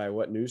other by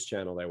what news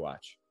channel they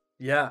watch.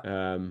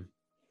 And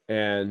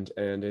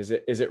is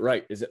it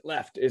right? Is it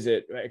left? Is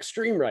it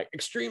extreme right?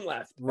 Extreme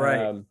left?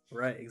 Right.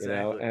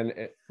 Exactly.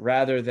 And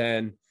rather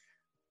than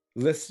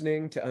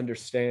listening to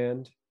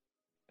understand,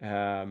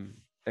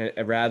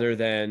 rather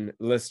than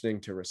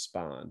listening to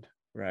respond,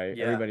 right?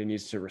 Everybody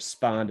needs to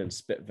respond and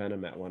spit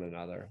venom at one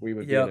another. We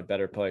would be in a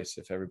better place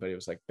if everybody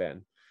was like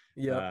Ben,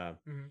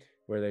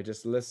 where they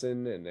just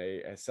listen and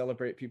they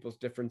celebrate people's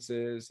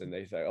differences and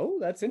they say, "Oh,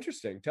 that's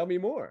interesting. Tell me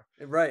more."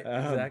 Right.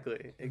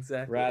 Exactly.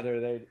 Rather,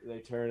 they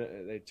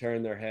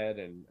turn their head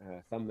and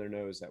thumb their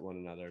nose at one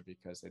another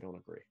because they don't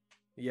agree.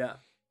 Yeah.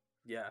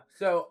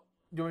 So,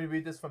 do you want me to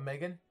read this from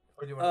Megan?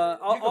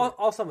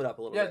 I'll sum it up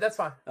a little bit. Yeah, that's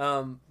fine.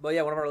 But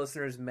yeah, one of our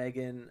listeners,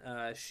 Megan,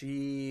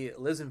 she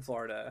lives in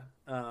Florida,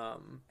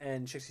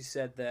 and she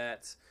said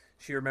that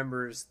she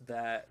remembers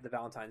that the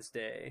Valentine's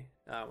Day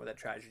where that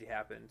tragedy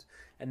happened,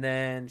 and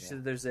then she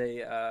said there's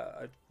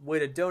a way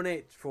to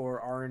donate for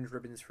Orange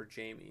Ribbons for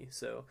Jamie.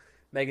 So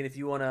Megan, if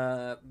you want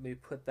to maybe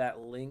put that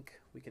link,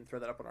 we can throw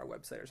that up on our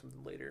website or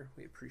something later.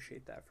 We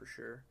appreciate that for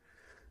sure.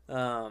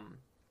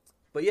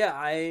 But yeah,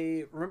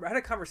 I remember I had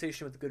a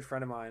conversation with a good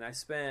friend of mine. I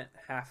spent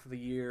half of a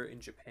year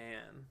in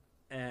Japan,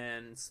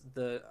 and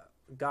the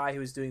guy who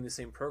was doing the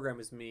same program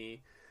as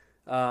me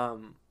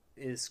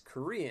is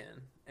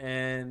Korean,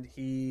 and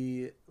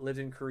he lived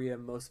in Korea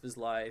most of his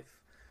life,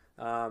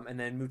 and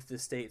then moved to the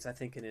States, I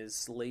think, in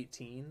his late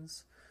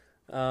teens.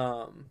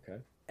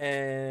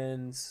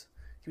 And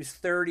he was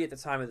 30 at the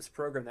time of this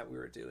program that we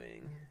were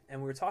doing,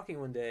 and we were talking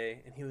one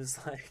day, and he was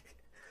like,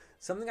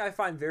 something I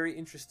find very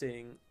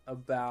interesting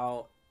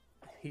about,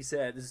 he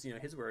said, this is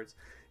his words,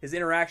 his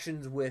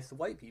interactions with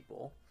white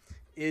people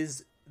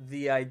is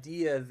the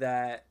idea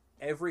that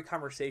every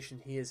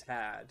conversation he has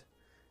had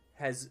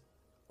has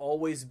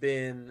always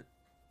been,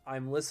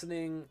 I'm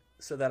listening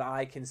so that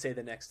I can say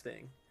the next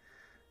thing.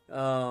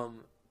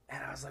 And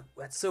I was like,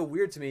 that's so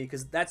weird to me,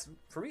 because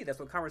for me, that's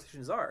what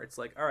conversations are. It's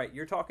like, all right,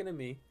 you're talking to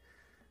me,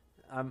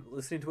 I'm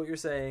listening to what you're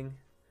saying,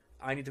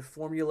 I need to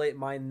formulate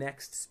my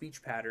next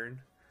speech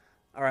pattern.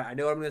 All right, I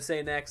know what I'm going to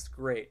say next,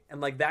 great.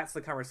 And like, that's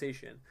the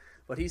conversation.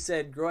 But he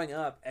said growing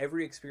up,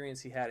 every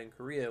experience he had in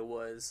Korea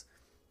was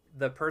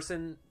the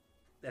person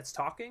that's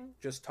talking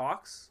just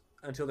talks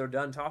until they're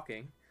done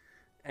talking.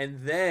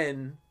 And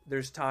then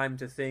there's time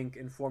to think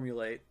and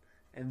formulate,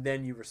 and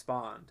then you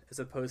respond, as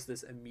opposed to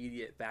this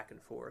immediate back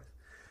and forth.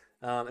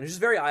 And it's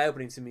just very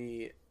eye-opening to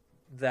me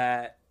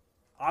that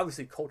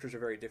obviously cultures are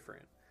very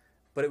different,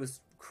 but it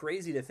was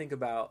crazy to think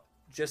about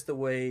just the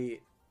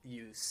way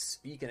you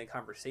speak in a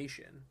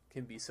conversation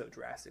can be so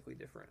drastically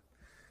different.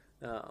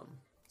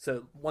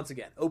 So once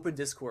again, open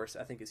discourse,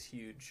 I think, is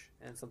huge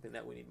and something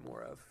that we need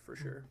more of for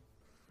sure.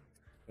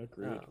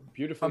 Agreed.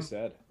 Beautifully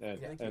said.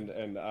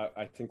 And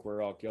I think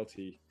we're all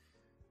guilty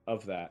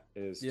of that,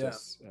 is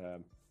just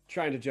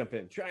trying to jump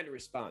in, trying to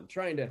respond,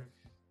 trying to,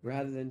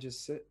 rather than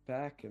just sit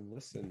back and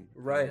listen,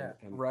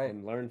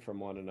 and learn from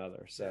one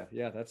another. So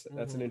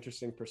that's an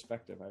interesting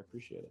perspective. I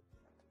appreciate it.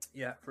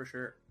 Yeah, for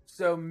sure.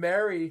 So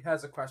Mary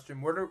has a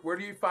question. Where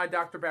do you find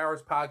Dr.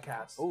 Bauer's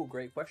podcast? Oh,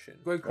 great question.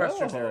 Great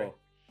question, Mary.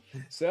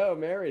 So,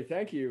 Mary,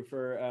 thank you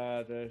for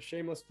the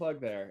shameless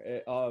plug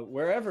there.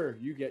 Wherever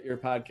you get your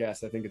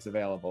podcast, I think it's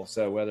available.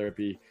 So whether it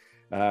be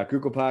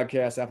Google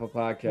Podcasts, Apple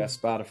Podcasts,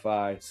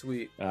 Spotify,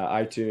 Sweet,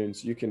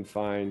 iTunes, you can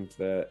find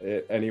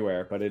it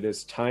anywhere. But it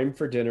is Time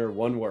for Dinner,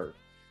 one word.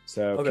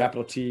 So Okay.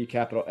 capital T,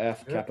 capital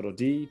F, capital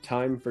D,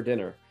 Time for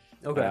Dinner.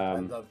 Okay. I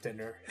love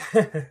dinner.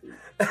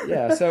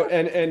 Yeah. So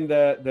and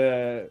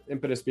the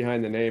impetus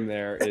behind the name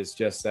there is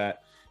just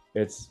that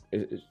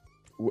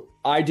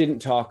I didn't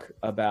talk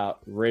about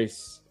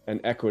race and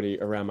equity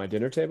around my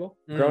dinner table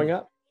growing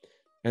up,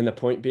 and the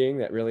point being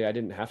that really I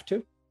didn't have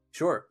to.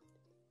 Sure.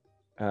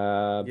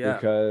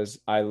 Because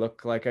I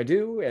look like I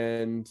do,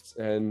 and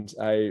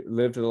I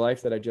lived the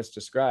life that I just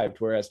described.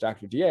 Whereas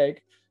Dr. Dieg,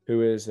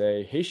 who is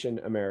a Haitian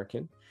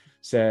American,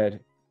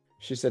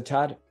 she said,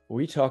 Todd,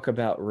 we talk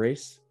about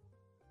race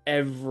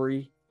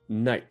every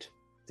night.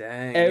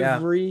 Dang.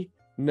 Every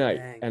night.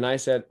 Dang. And I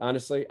said,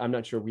 honestly, I'm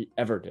not sure we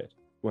ever did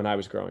when I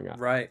was growing up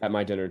Right. at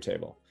my dinner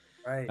table.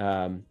 Right.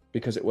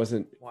 Because it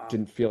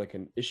didn't feel like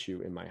an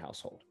issue in my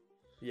household.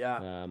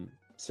 Yeah.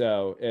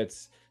 So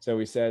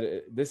we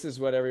said, this is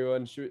what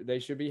everyone they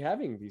should be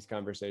having these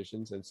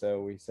conversations. And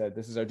so we said,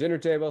 this is our dinner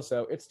table.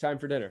 So it's time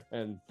for dinner.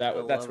 And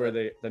that's where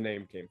the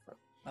name came from.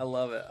 I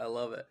love it. I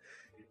love it.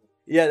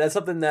 Yeah, that's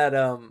something that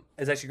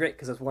is actually great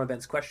because that's one of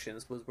Ben's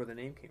questions was where the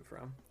name came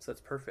from. So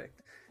that's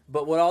perfect.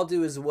 But what I'll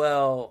do as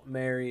well,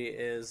 Mary,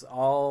 is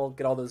I'll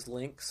get all those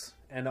links.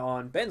 And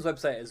on Ben's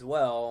website as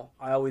well,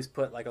 I always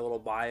put like a little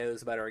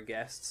bios about our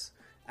guests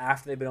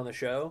after they've been on the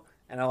show.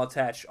 And I'll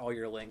attach all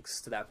your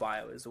links to that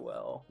bio as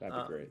well. That'd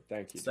be great.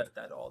 Thank you. So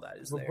that all that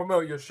is We'll there.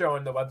 promote your show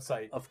on the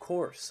website. Of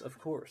course.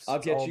 I'll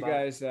get you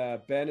guys,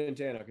 Ben and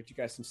Dan, I'll get you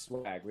guys some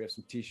swag. We have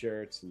some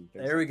T-shirts and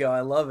things. There we go.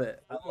 I love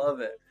it. I love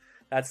it.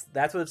 That's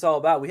what it's all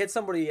about. We had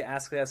somebody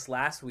ask us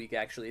last week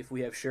actually if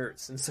we have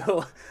shirts, and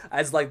so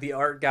as like the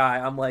art guy,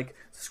 I'm like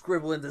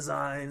scribbling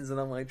designs and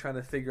I'm like trying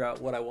to figure out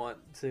what I want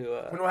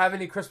to. We don't have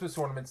any Christmas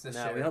ornaments this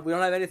year. We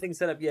don't have anything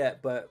set up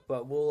yet, but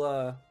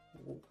we'll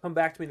come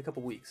back to me in a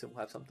couple weeks and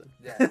we'll have something.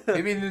 Yeah,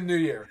 maybe in the new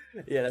year.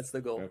 Yeah, that's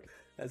the goal. Okay.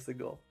 That's the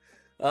goal.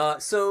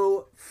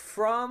 So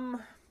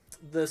from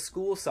the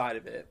school side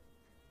of it,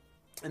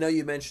 I know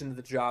you mentioned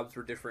the jobs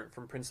were different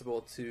from principal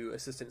to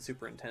assistant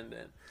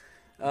superintendent.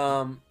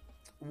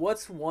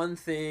 What's one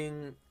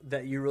thing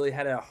that you really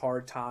had a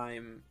hard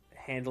time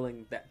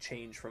handling that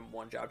change from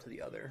one job to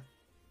the other?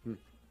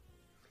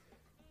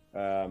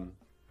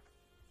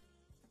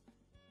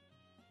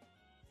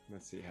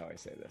 Let's see how I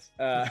say this.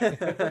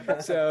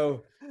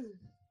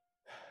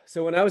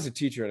 So when I was a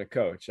teacher and a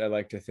coach, I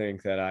like to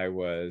think that I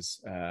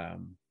was,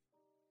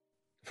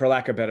 for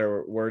lack of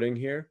better wording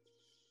here,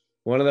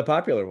 one of the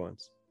popular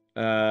ones.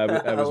 I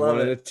was one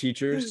of the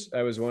teachers.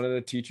 I was one of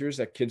the teachers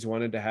that kids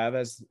wanted to have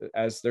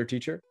as their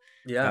teacher.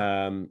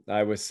 Yeah.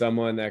 I was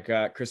someone that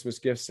got Christmas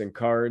gifts and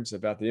cards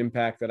about the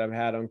impact that I've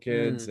had on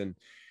kids and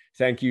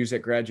thank yous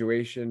at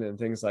graduation and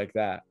things like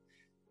that.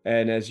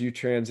 And as you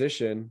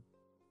transition,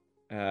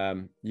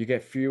 you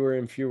get fewer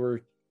and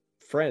fewer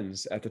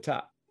friends at the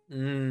top.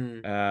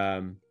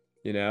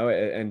 You know,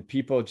 and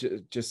people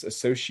just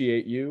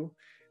associate you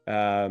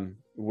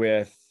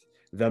with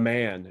the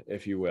man,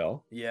 if you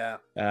will. Yeah.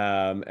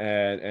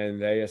 And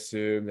they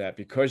assume that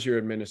because you're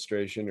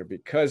administration or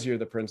because you're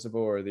the principal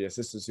or the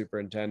assistant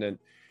superintendent,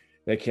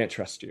 they can't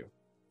trust you.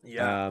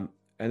 Yeah.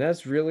 And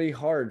that's really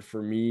hard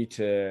for me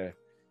to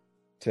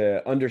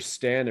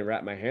understand and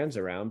wrap my hands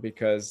around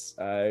because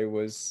I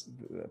was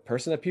the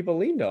person that people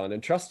leaned on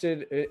and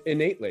trusted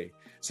innately.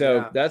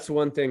 So that's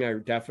one thing I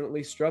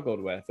definitely struggled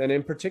with. And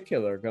in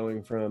particular,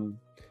 going from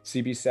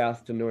CB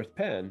South to North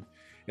Penn,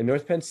 and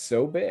North Penn's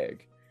so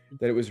big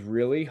that it was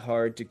really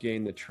hard to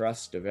gain the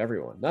trust of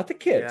everyone, not the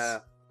kids.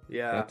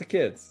 Yeah. Not the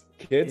kids.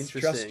 Kids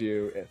trust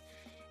you.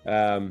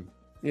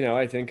 You know,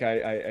 I think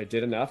I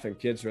did enough, and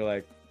kids were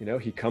like, you know,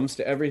 he comes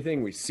to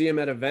everything. We see him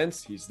at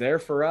events. He's there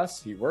for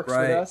us. He works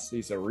with us.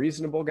 He's a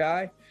reasonable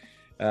guy.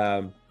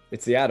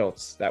 It's the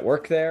adults that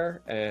work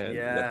there and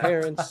the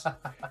parents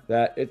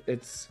that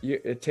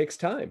it takes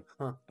time.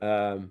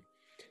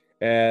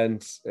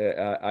 And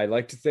I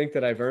like to think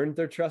that I've earned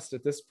their trust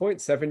at this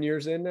point, 7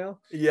 years in now.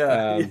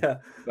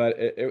 But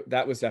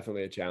that was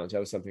definitely a challenge. That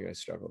was something I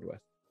struggled with.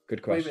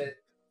 Good question. Wait a minute.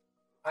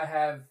 I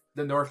have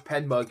the North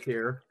Penn mug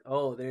here.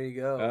 Oh, there you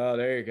go. Oh,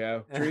 there you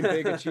go. Dream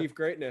big, achieve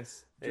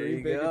greatness.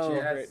 Dream big,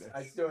 achieve greatness.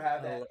 I still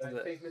have that. I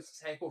think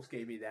Mrs. Hankels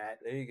gave me that.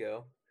 There you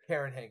go.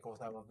 Karen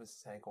Hankels. I love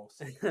Mrs. Hankels.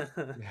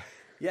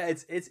 Yeah,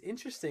 it's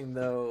interesting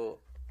though,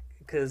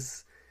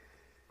 because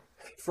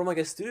from like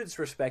a student's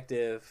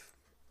perspective,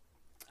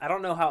 I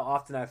don't know how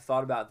often I've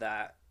thought about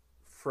that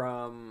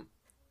and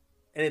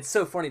it's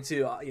so funny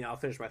too, you know, I'll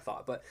finish my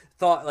thought, but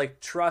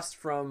like trust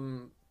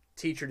from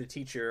teacher to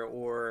teacher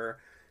or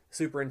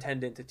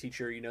superintendent to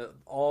teacher, you know,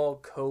 all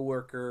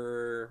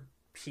coworker,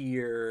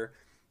 peer,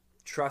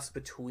 trust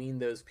between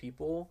those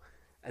people.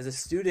 As a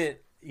student,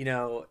 you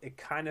know, it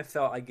kind of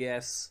felt, I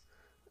guess,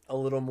 a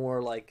little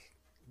more like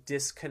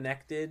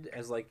disconnected,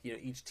 as like, you know,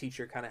 each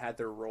teacher kind of had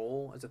their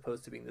role as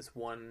opposed to being this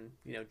one,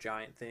 you know,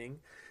 giant thing.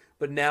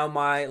 But now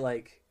my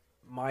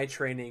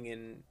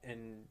training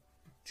and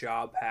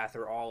job path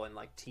are all in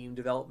like team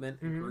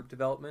development and group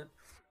development.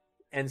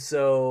 And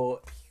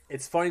so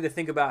it's funny to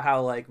think about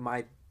how like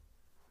my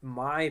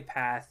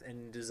path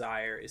and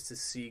desire is to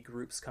see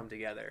groups come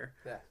together.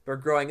 Yeah.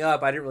 But growing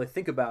up, I didn't really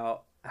think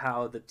about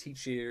how the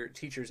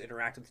teachers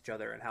interact with each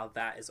other, and how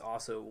that is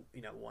also,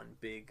 you know, one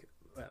big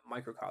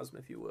microcosm,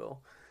 if you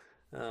will.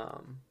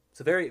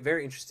 So very,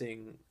 very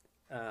interesting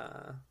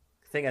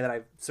thing that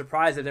I'm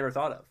surprised I never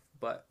thought of,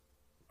 but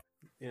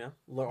you know,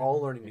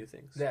 all learning new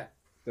things. Yeah.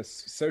 The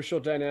social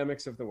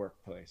dynamics of the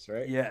workplace,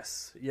 right?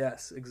 Yes,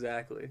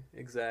 exactly.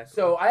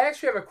 So I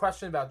actually have a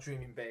question about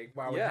dreaming big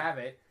while we have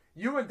it.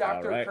 You and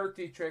Dr. Kurt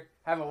Dietrich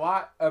have a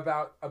lot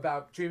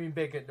about dreaming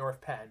big at North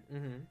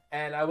Penn.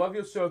 And I love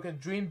your slogan,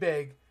 Dream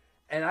Big,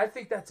 and I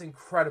think that's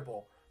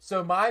incredible.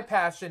 So my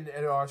passion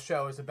at our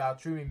show is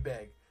about dreaming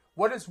big.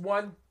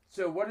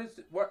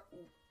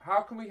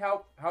 How can we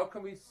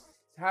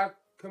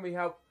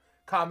help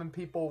common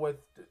people with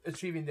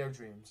achieving their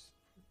dreams?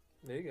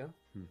 There you go.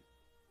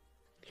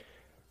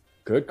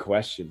 Good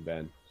question,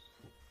 Ben.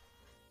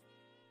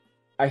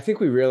 I think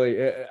we really,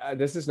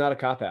 this is not a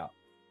cop-out.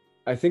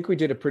 I think we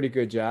did a pretty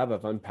good job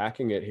of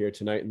unpacking it here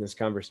tonight in this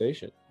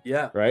conversation.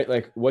 Yeah. Right?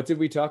 Like, what did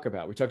we talk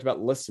about? We talked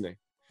about listening.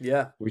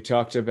 Yeah. We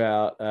talked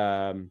about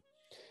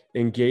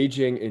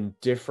engaging in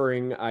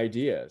differing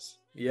ideas.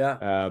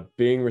 Yeah.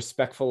 Being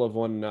respectful of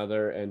one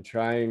another and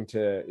trying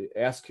to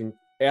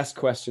ask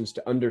questions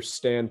to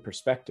understand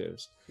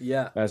perspectives.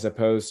 Yeah. As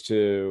opposed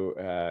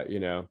to,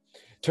 you know,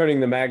 turning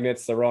the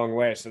magnets the wrong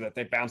way so that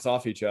they bounce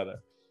off each other.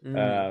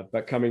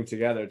 But coming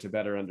together to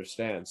better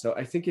understand. So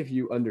I think if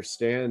you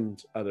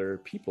understand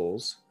other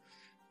people's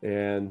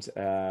and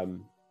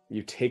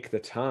you take the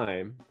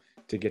time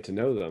to get to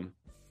know them,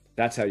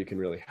 that's how you can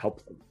really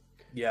help them.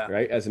 Yeah.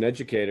 Right. As an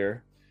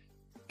educator,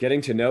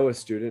 getting to know a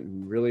student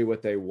and really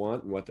what they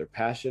want and what their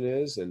passion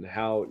is and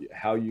how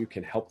you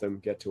can help them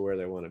get to where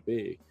they want to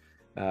be.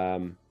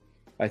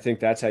 I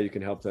think that's how you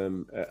can help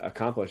them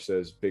accomplish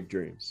those big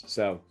dreams.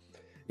 So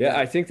yeah,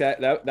 I think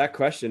that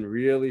question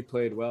really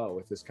played well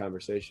with this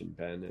conversation,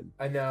 Ben. And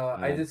I know.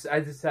 I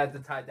just had to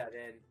tie that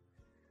in.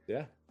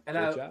 Yeah. And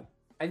great job.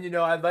 And you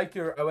know, I like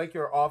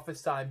your office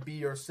sign, be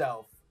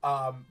yourself.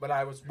 When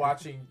I was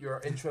watching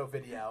your intro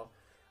video,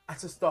 I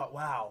just thought,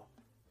 wow,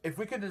 if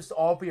we could just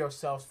all be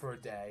ourselves for a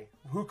day,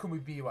 who can we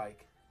be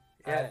like?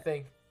 Yeah. And I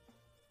think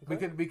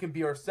we can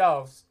be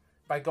ourselves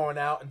by going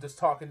out and just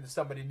talking to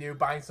somebody new,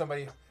 buying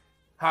somebody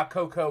hot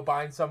cocoa,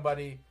 buying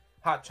somebody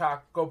hot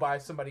chocolate, go buy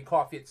somebody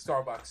coffee at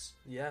Starbucks.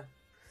 Yeah.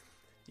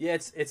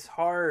 It's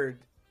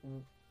hard.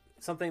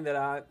 Something that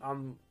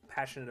I'm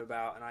passionate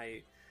about, and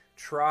I've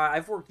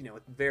worked, you know,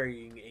 with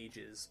varying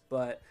ages,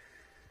 but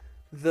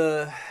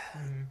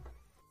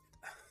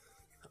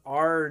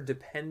our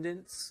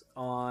dependence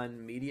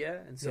on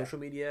media and social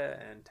media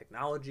and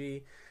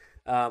technology,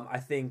 I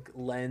think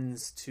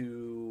lends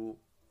to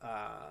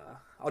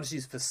I'll just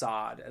use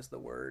facade as the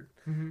word.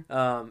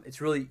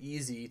 It's really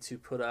easy to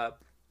put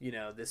up, you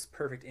know, this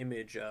perfect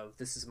image of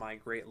this is my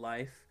great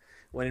life,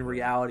 when in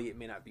reality it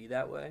may not be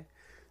that way.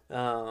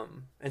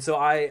 And so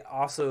I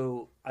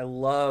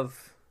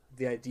love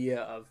the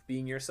idea of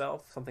being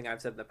yourself, something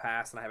I've said in the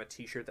past, and I have a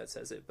t-shirt that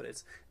says it, but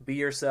it's be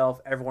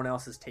yourself, everyone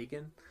else is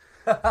taken.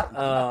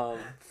 I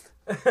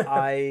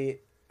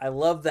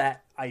love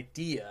that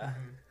idea.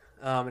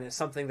 And it's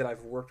something that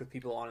I've worked with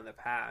people on in the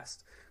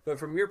past. But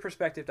from your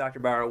perspective, Dr.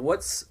 Bauer,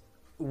 what's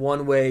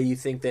one way you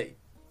think that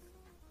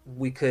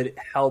we could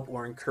help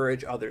or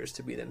encourage others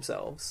to be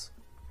themselves?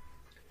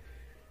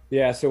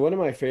 Yeah, so one of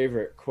my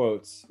favorite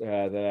quotes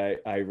that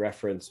I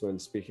reference when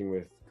speaking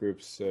with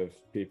groups of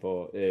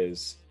people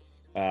is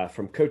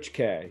from Coach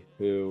K,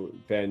 who,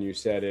 Ben, you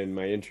said in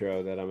my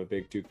intro that I'm a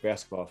big Duke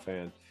basketball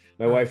fan.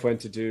 My wife went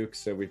to Duke,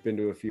 so we've been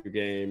to a few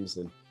games,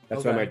 and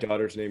that's why my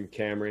daughter's named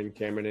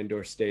Cameron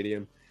Indoor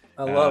Stadium.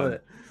 I love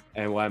it.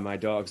 And why my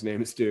dog's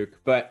name is Duke.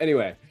 But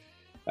anyway,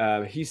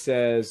 he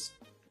says,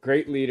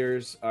 great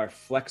leaders are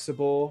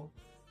flexible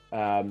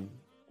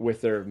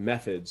with their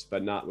methods,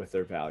 but not with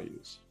their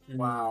values.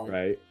 Wow.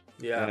 Right?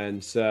 Yeah.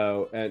 And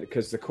so,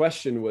 because the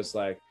question was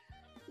like,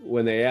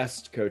 when they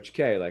asked Coach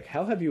K, like,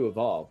 how have you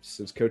evolved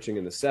since coaching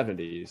in the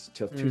 70s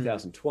till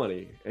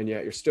 2020, and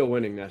yet you're still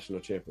winning national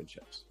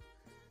championships?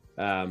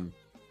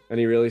 And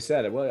he really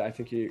said, well, I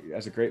think you,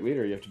 as a great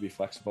leader, you have to be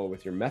flexible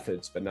with your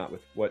methods, but not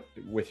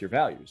with your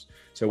values.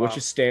 So what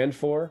you stand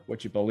for,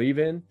 what you believe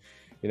in,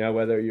 you know,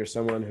 whether you're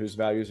someone whose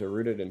values are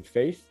rooted in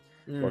faith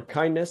or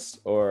kindness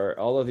or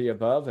all of the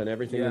above and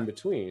everything in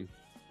between,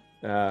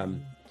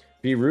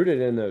 be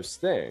rooted in those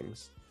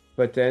things,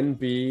 but then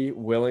be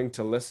willing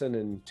to listen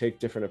and take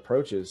different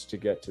approaches to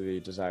get to the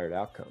desired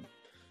outcome.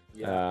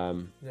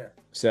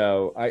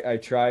 So I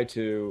try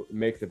to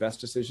make the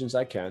best decisions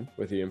I can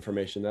with the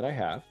information that I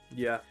have.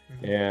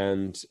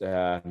 And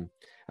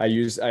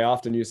I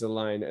often use the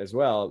line as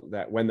well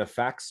that when the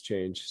facts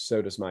change,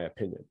 so does my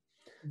opinion.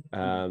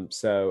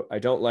 So I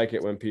don't like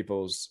it when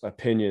people's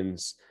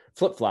opinions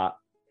flip-flop,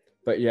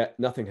 but yet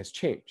nothing has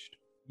changed.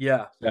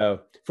 Yeah.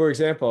 So, for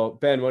example,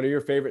 Ben, one of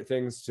your favorite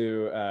things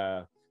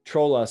to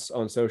troll us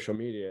on social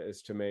media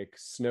is to make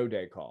snow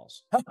day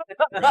calls,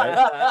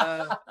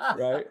 right?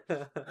 Right.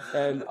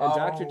 And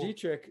Dr.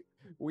 Dietrich,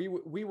 we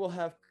will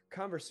have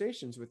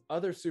conversations with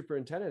other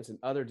superintendents in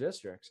other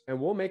districts, and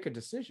we'll make a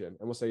decision,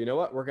 and we'll say, you know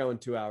what, we're going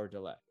 2-hour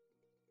delay.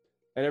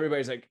 And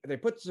everybody's like, they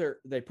put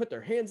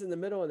their hands in the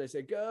middle and they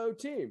say, go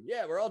team.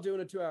 Yeah, we're all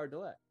doing a 2-hour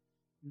delay.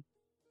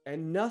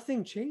 And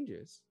nothing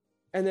changes.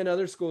 And then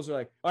other schools are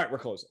like, all right, we're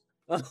closing.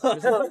 Like,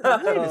 wait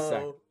a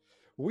second.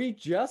 We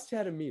just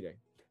had a meeting.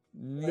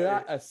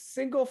 Not a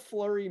single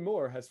flurry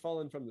more has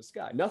fallen from the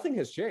sky. Nothing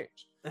has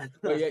changed,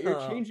 but yet you're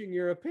changing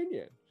your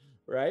opinion,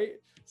 right?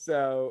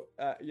 So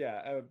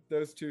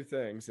those two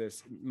things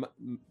is,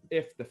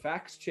 if the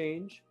facts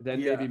change,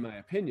 then maybe my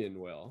opinion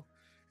will.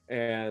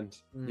 And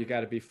you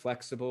got to be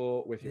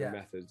flexible with your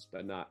methods,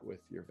 but not with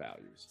your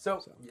values. So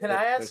can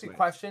I ask you a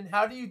question?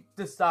 How do you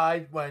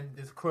decide when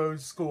to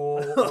close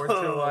school or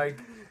to like?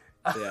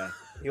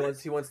 He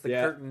wants the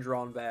curtain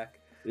drawn back.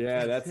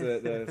 Yeah, that's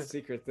the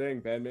secret thing,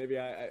 Ben. Maybe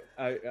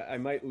I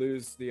might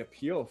lose the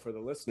appeal for the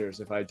listeners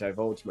if I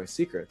divulge my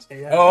secrets.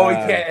 Oh,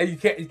 you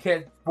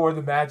can't spoil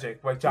the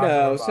like John.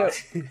 No,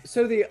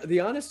 so the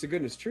honest to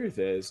goodness truth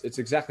is, it's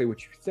exactly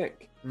what you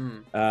think.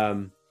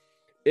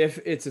 If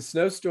it's a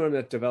snowstorm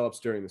that develops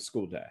during the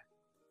school day,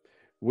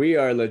 we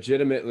are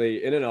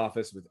legitimately in an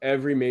office with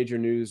every major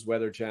news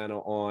weather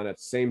channel on at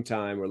the same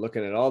time. We're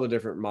looking at all the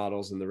different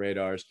models and the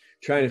radars,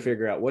 trying to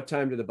figure out what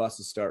time do the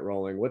buses start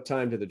rolling? What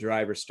time do the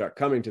drivers start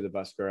coming to the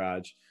bus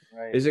garage?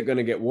 Right. Is it going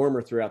to get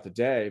warmer throughout the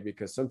day?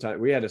 Because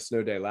sometimes we had a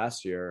snow day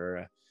last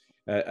year,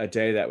 a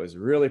day that was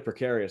really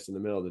precarious in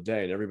the middle of the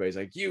day. And everybody's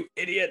like, you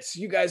idiots,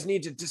 you guys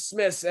need to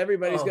dismiss.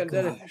 Everybody's going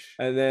to do it.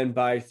 And then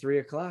by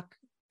 3:00,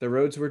 the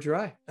roads were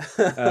dry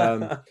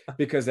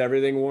because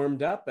everything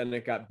warmed up and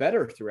it got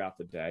better throughout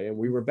the day. And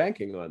we were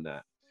banking on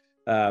that.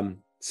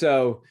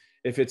 So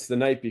if it's the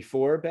night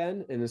before,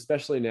 Ben, and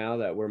especially now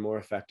that we're more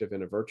effective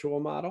in a virtual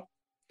model,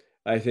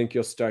 I think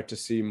you'll start to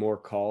see more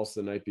calls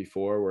the night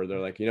before where they're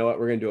like, you know what,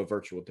 we're going to do a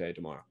virtual day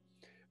tomorrow.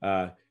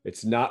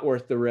 It's not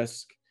worth the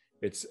risk.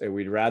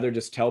 We'd rather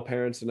just tell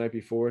parents the night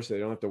before so they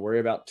don't have to worry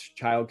about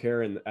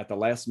childcare at the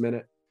last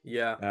minute.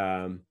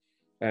 Yeah.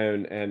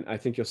 And I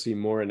think you'll see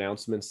more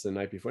announcements the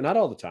night before, not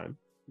all the time.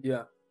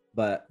 Yeah.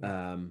 But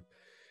and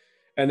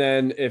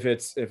then if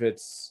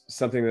it's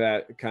something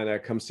that kind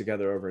of comes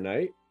together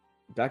overnight,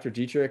 Dr.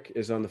 Dietrich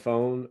is on the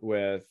phone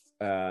with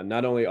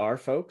not only our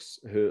folks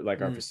who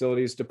like our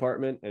facilities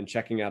department and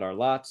checking out our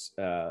lots.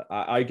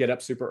 I get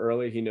up super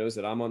early. He knows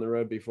that I'm on the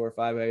road before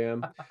 5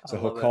 a.m. So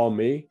he'll call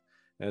me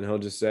and he'll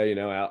just say, you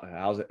know,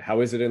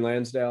 how is it in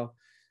Lansdale?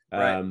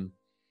 Right.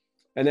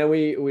 And then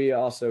we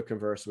also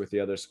converse with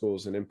the other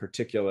schools, and in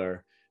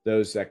particular,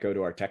 those that go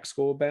to our tech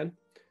school, Ben.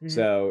 Mm-hmm.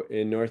 So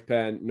in North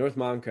Penn, North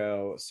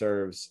Monco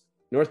serves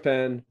North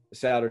Penn,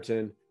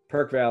 Souderton,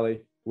 Perk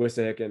Valley,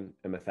 Wissahickon,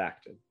 and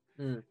Methacton.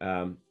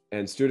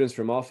 And students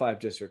from all 5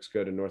 districts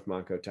go to North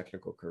Monco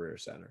Technical Career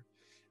Center.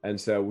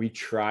 And so we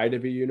try to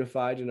be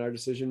unified in our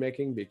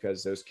decision-making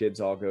because those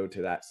kids all go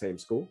to that same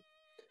school.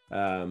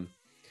 And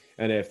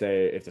if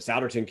the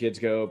Souderton kids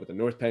go, but the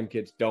North Penn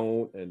kids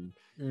don't, and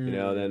you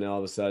know, then all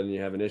of a sudden you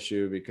have an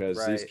issue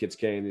because these kids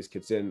came, these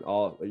kids in,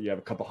 you have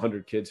a couple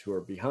hundred kids who are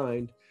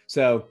behind.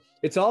 So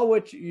it's all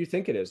what you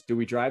think it is. Do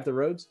we drive the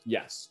roads?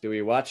 Yes. Do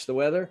we watch the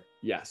weather?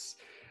 Yes.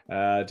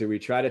 Do we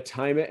try to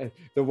time it? And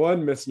the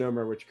one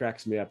misnomer which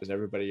cracks me up is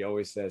everybody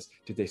always says,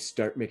 did they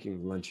start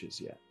making lunches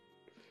yet?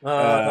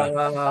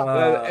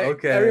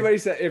 Okay. Everybody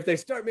said if they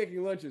start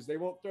making lunches, they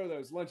won't throw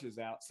those lunches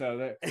out.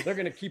 So they're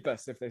going to keep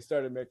us if they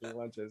started making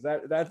lunches.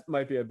 That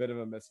might be a bit of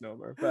a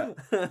misnomer, but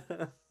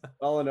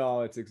all in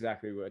all, it's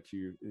exactly what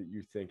you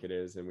think it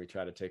is, and we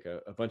try to take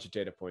a bunch of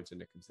data points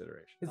into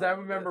consideration. Because I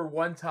remember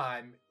one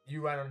time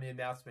you went on the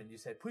announcement, you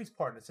said, "Please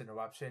pardon this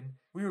interruption.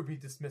 We would be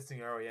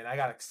dismissing early," and I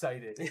got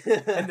excited,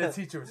 and the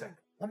teacher was like,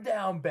 "I'm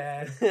down,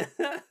 Ben."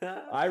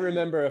 I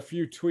remember a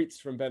few tweets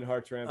from Ben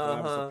Hartranft when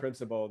I was the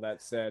principal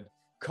that said,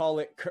 call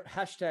it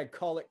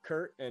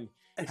Kurt and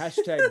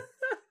hashtag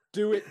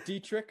do it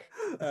Dietrich.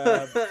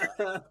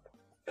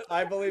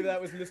 I believe that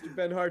was Mr.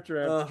 Ben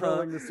Hartranft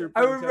trolling the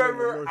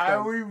superintendent. I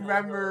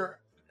remember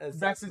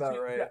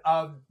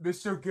messaging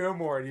Mr.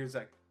 Gilmore, and he was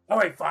like, "All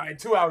right, fine,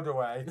 2 hours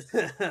away."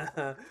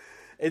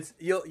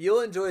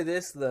 You'll enjoy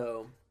this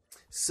though.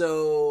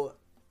 So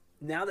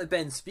now that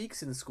Ben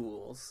speaks in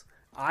schools,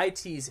 I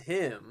tease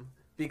him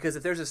because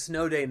if there's a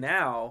snow day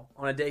now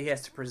on a day he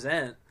has to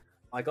present,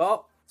 like,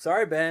 oh,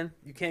 sorry, Ben,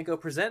 you can't go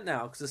present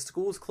now because the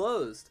school's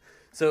closed.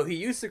 So he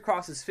used to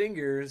cross his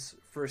fingers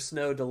for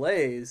snow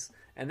delays,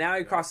 and now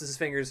he crosses his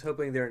fingers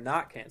hoping they're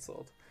not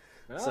canceled.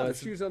 Oh, so the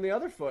shoe's on the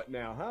other foot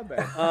now, huh,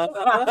 Ben?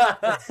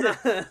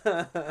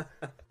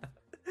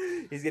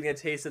 He's getting a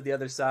taste of the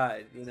other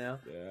side, you know?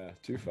 Yeah,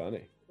 too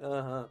funny.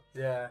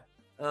 Yeah.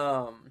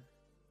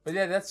 But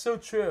yeah, that's so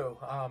true.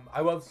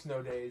 I love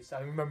snow days. I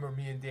remember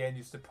me and Dan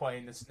used to play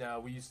in the snow.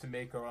 We used to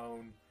make our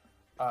own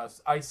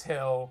ice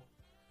hill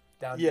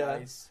down the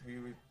ice.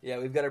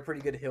 We've got a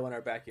pretty good hill in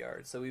our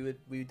backyard, so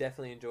we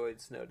definitely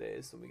enjoyed snow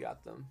days when we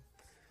got them.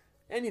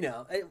 And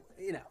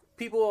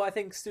people, I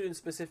think students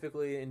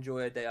specifically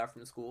enjoy a day off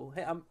from school.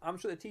 Hey, I'm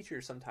sure the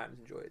teachers sometimes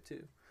enjoy it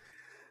too.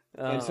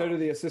 And so do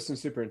the assistant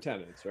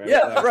superintendents, right?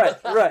 Yeah,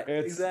 right,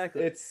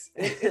 exactly. It's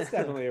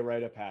definitely a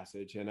rite of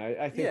passage, and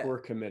I think we're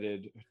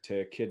committed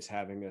to kids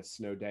having a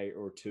snow day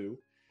or two.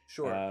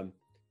 Sure.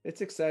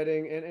 It's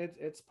exciting, and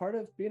it's part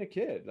of being a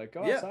kid. Like,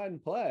 go outside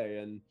and play,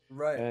 and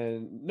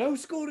no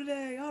school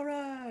today. All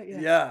right.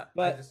 Yeah.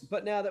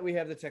 But now that we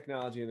have the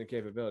technology and the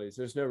capabilities,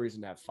 there's no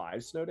reason to have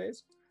 5 snow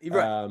days.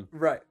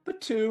 Right.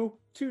 But two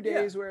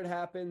days where it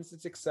happens,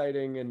 it's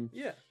exciting, and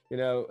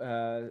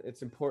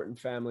it's important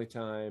family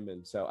time,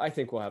 and so I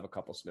think we'll have a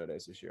couple snow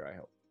days this year. I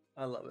hope.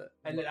 I love it.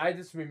 And then I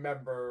just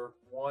remember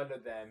one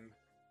of them,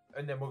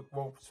 and then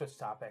we'll switch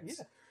topics.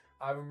 Yeah.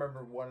 I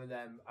remember one of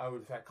them. I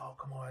was like, "Oh,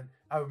 come on!"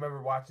 I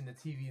remember watching the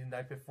TV the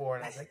night before,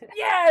 and I was like,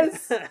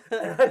 "Yes!"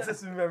 And I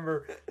just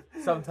remember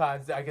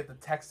sometimes I get the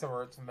text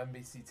alerts from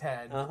NBC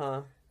 10,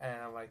 and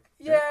I'm like,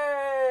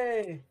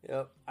 "Yay!"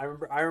 Yep. I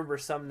remember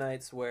some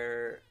nights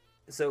where,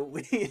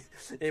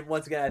 and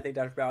once again, I think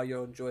Dr. Bauer,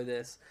 you'll enjoy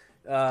this.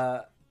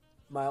 My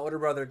older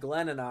brother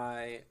Glenn and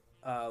I,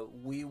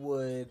 we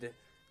would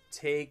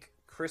take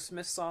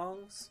Christmas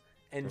songs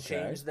and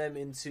change them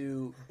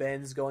into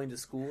Ben's going to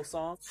school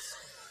songs.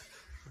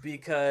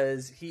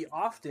 Because he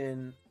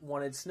often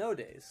wanted snow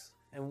days,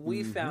 and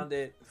we found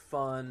it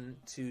fun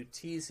to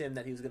tease him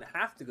that he was going to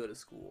have to go to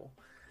school.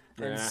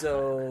 And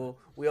so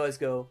we always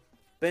go,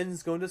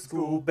 Ben's going to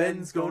school,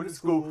 Ben's going to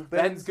school,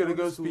 Ben's going to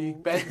go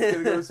speak, Ben's going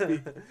to go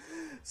speak.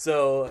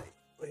 So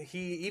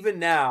even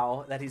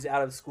now that he's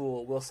out of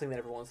school, we'll sing that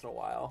every once in a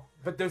while.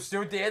 But there's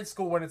still dance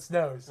school when it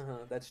snows.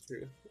 That's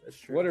true.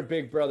 What are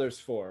big brothers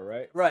for,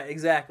 right? Right,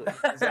 exactly.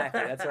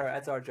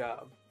 That's our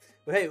job.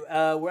 But hey,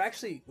 we're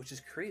actually, which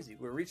is crazy,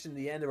 we're reaching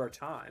the end of our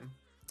time.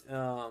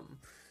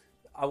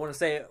 I want to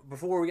say,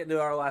 before we get into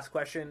our last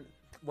question,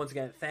 once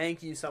again,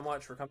 thank you so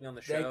much for coming on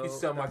the show. Thank you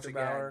so much again.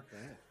 Bauer.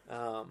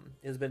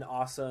 It has been an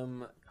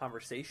awesome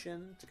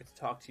conversation to get to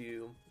talk to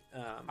you.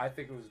 I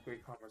think it was a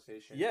great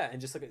conversation. Yeah,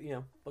 and just like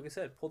I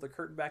said, pull the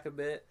curtain back a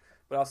bit,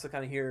 but also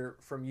kind of hear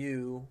from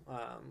you,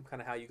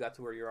 kind of how you got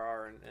to where you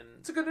are. And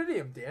it's a good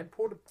idiom, Dan.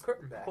 Pull the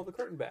curtain back. Pull the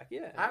curtain back.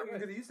 Yeah, I'm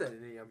going to use that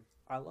idiom.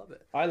 I love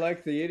it. I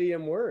like the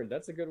idiom word.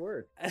 That's a good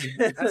word.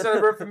 That's what I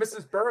wrote for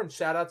Mrs. Burns.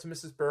 Shout out to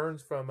Mrs.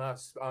 Burns from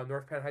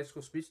North Penn High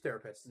School speech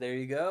therapist. There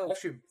you go.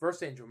 Actually,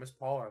 first angel, Miss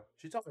Paula.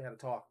 She taught me how to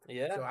talk.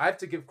 Yeah. So I have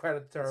to give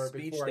credit to her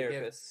speech before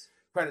therapist.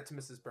 I give credit to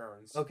Mrs.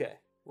 Burns. Okay.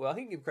 Well, I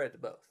can give credit to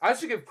both. I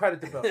should give credit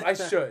to both. I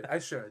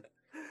should.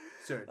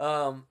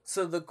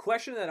 So the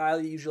question that I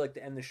usually like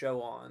to end the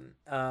show on,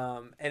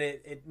 and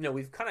it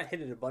we've kind of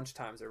hit it a bunch of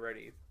times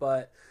already,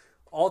 but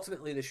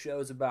ultimately the show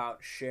is about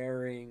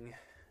sharing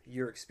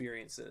your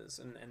experiences,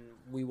 and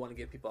we want to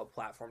give people a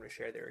platform to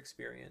share their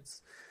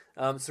experience.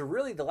 So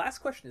really the last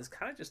question is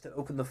kind of just to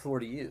open the floor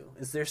to you.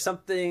 Is there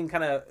something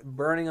kind of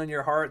burning on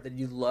your heart that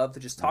you'd love to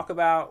just talk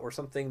about, or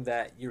something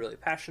that you're really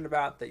passionate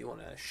about that you want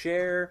to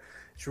share?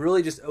 It's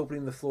really just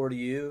opening the floor to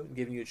you and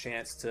giving you a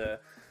chance to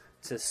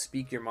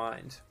speak your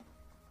mind.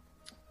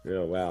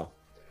 Oh, wow.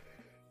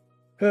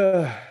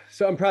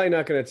 So I'm probably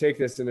not going to take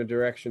this in a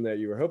direction that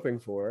you were hoping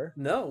for.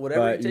 No,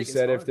 whatever but you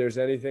said if there's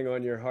anything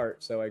on your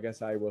heart, so I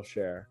guess I will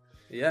share.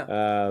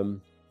 Yeah.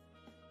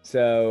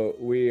 So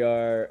we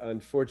are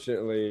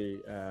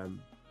unfortunately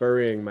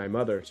burying my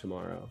mother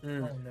tomorrow.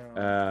 Oh,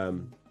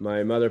 no.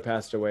 My mother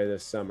passed away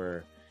this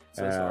summer.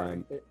 So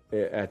sorry.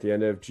 At the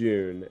end of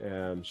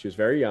June. She was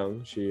very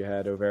young. She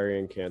had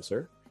ovarian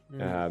cancer.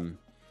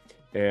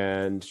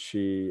 And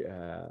she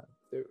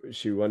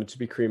wanted to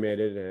be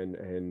cremated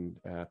and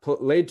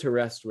laid to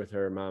rest with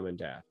her mom and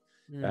dad.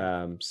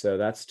 So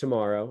that's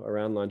tomorrow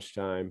around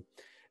lunchtime.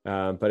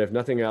 But if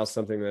nothing else,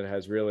 something that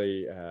has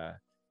really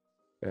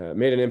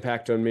made an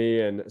impact on me,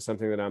 and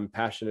something that I'm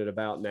passionate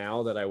about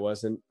now that I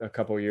wasn't a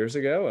couple years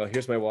ago. Well,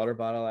 here's my water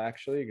bottle.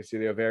 Actually, you can see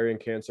the ovarian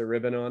cancer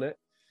ribbon on it.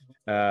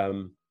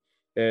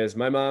 Is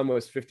my mom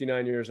was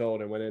 59 years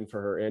old and went in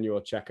for her annual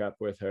checkup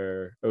with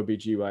her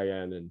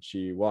OBGYN, and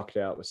she walked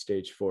out with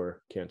stage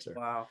 4 cancer.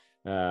 Wow.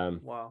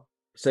 Wow.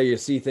 So you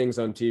see things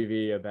on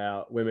TV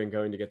about women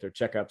going to get their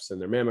checkups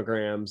and their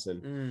mammograms,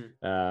 and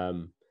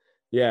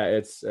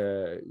it's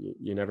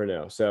you never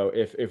know. So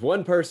if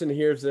one person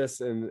hears this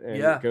and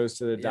goes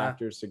to the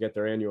doctors to get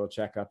their annual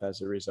checkup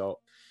as a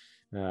result,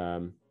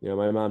 my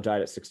mom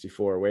died at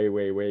 64,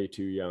 way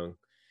too young.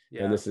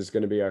 Yeah. And this is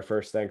going to be our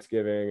first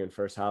Thanksgiving and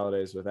first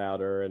holidays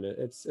without her, and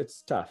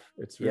it's tough.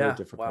 It's really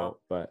difficult,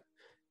 but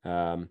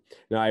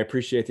I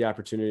appreciate the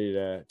opportunity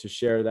to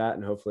share that,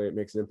 and hopefully it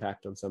makes an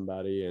impact on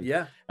somebody.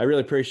 And I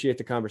really appreciate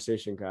the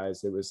conversation,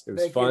 guys. It was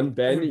fun.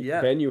 You.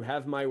 Ben, you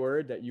have my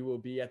word that you will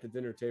be at the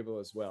dinner table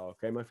as well.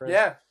 Okay, my friend?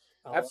 Yeah,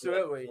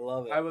 absolutely. I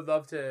love it. I would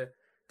love to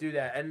do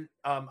that. And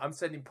I'm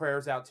sending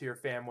prayers out to your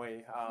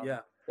family.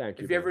 Thank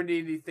you. If you ever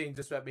need anything,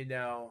 just let me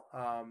know.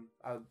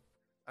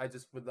 I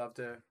just would love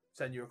to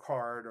send you a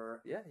card,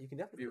 or you can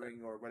definitely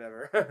viewing or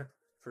whatever.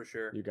 For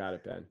sure. You got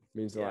it, Ben.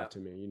 Means a lot to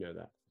me. You know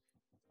that.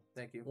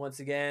 Thank you. Once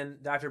again,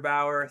 Dr.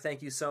 Bauer,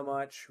 thank you so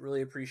much.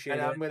 Really appreciate it.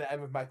 And I'm going to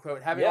end with my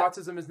quote. Having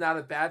autism is not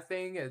a bad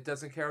thing. It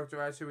doesn't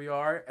characterize who we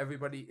are.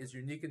 Everybody is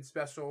unique and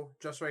special,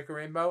 just like a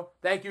rainbow.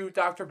 Thank you,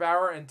 Dr.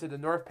 Bauer, and to the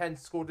North Penn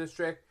School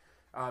District.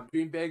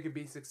 Dream big and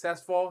be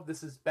successful.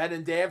 This is Ben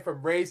and Dan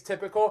from Raised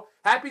Typical.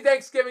 Happy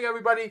Thanksgiving,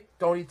 everybody.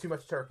 Don't eat too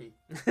much turkey.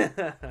 I'm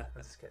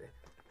just kidding.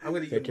 I'm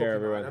going to eat Take care,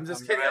 everyone. I'm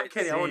just kidding. I'm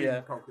kidding. I want to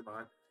eat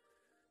Pokemon.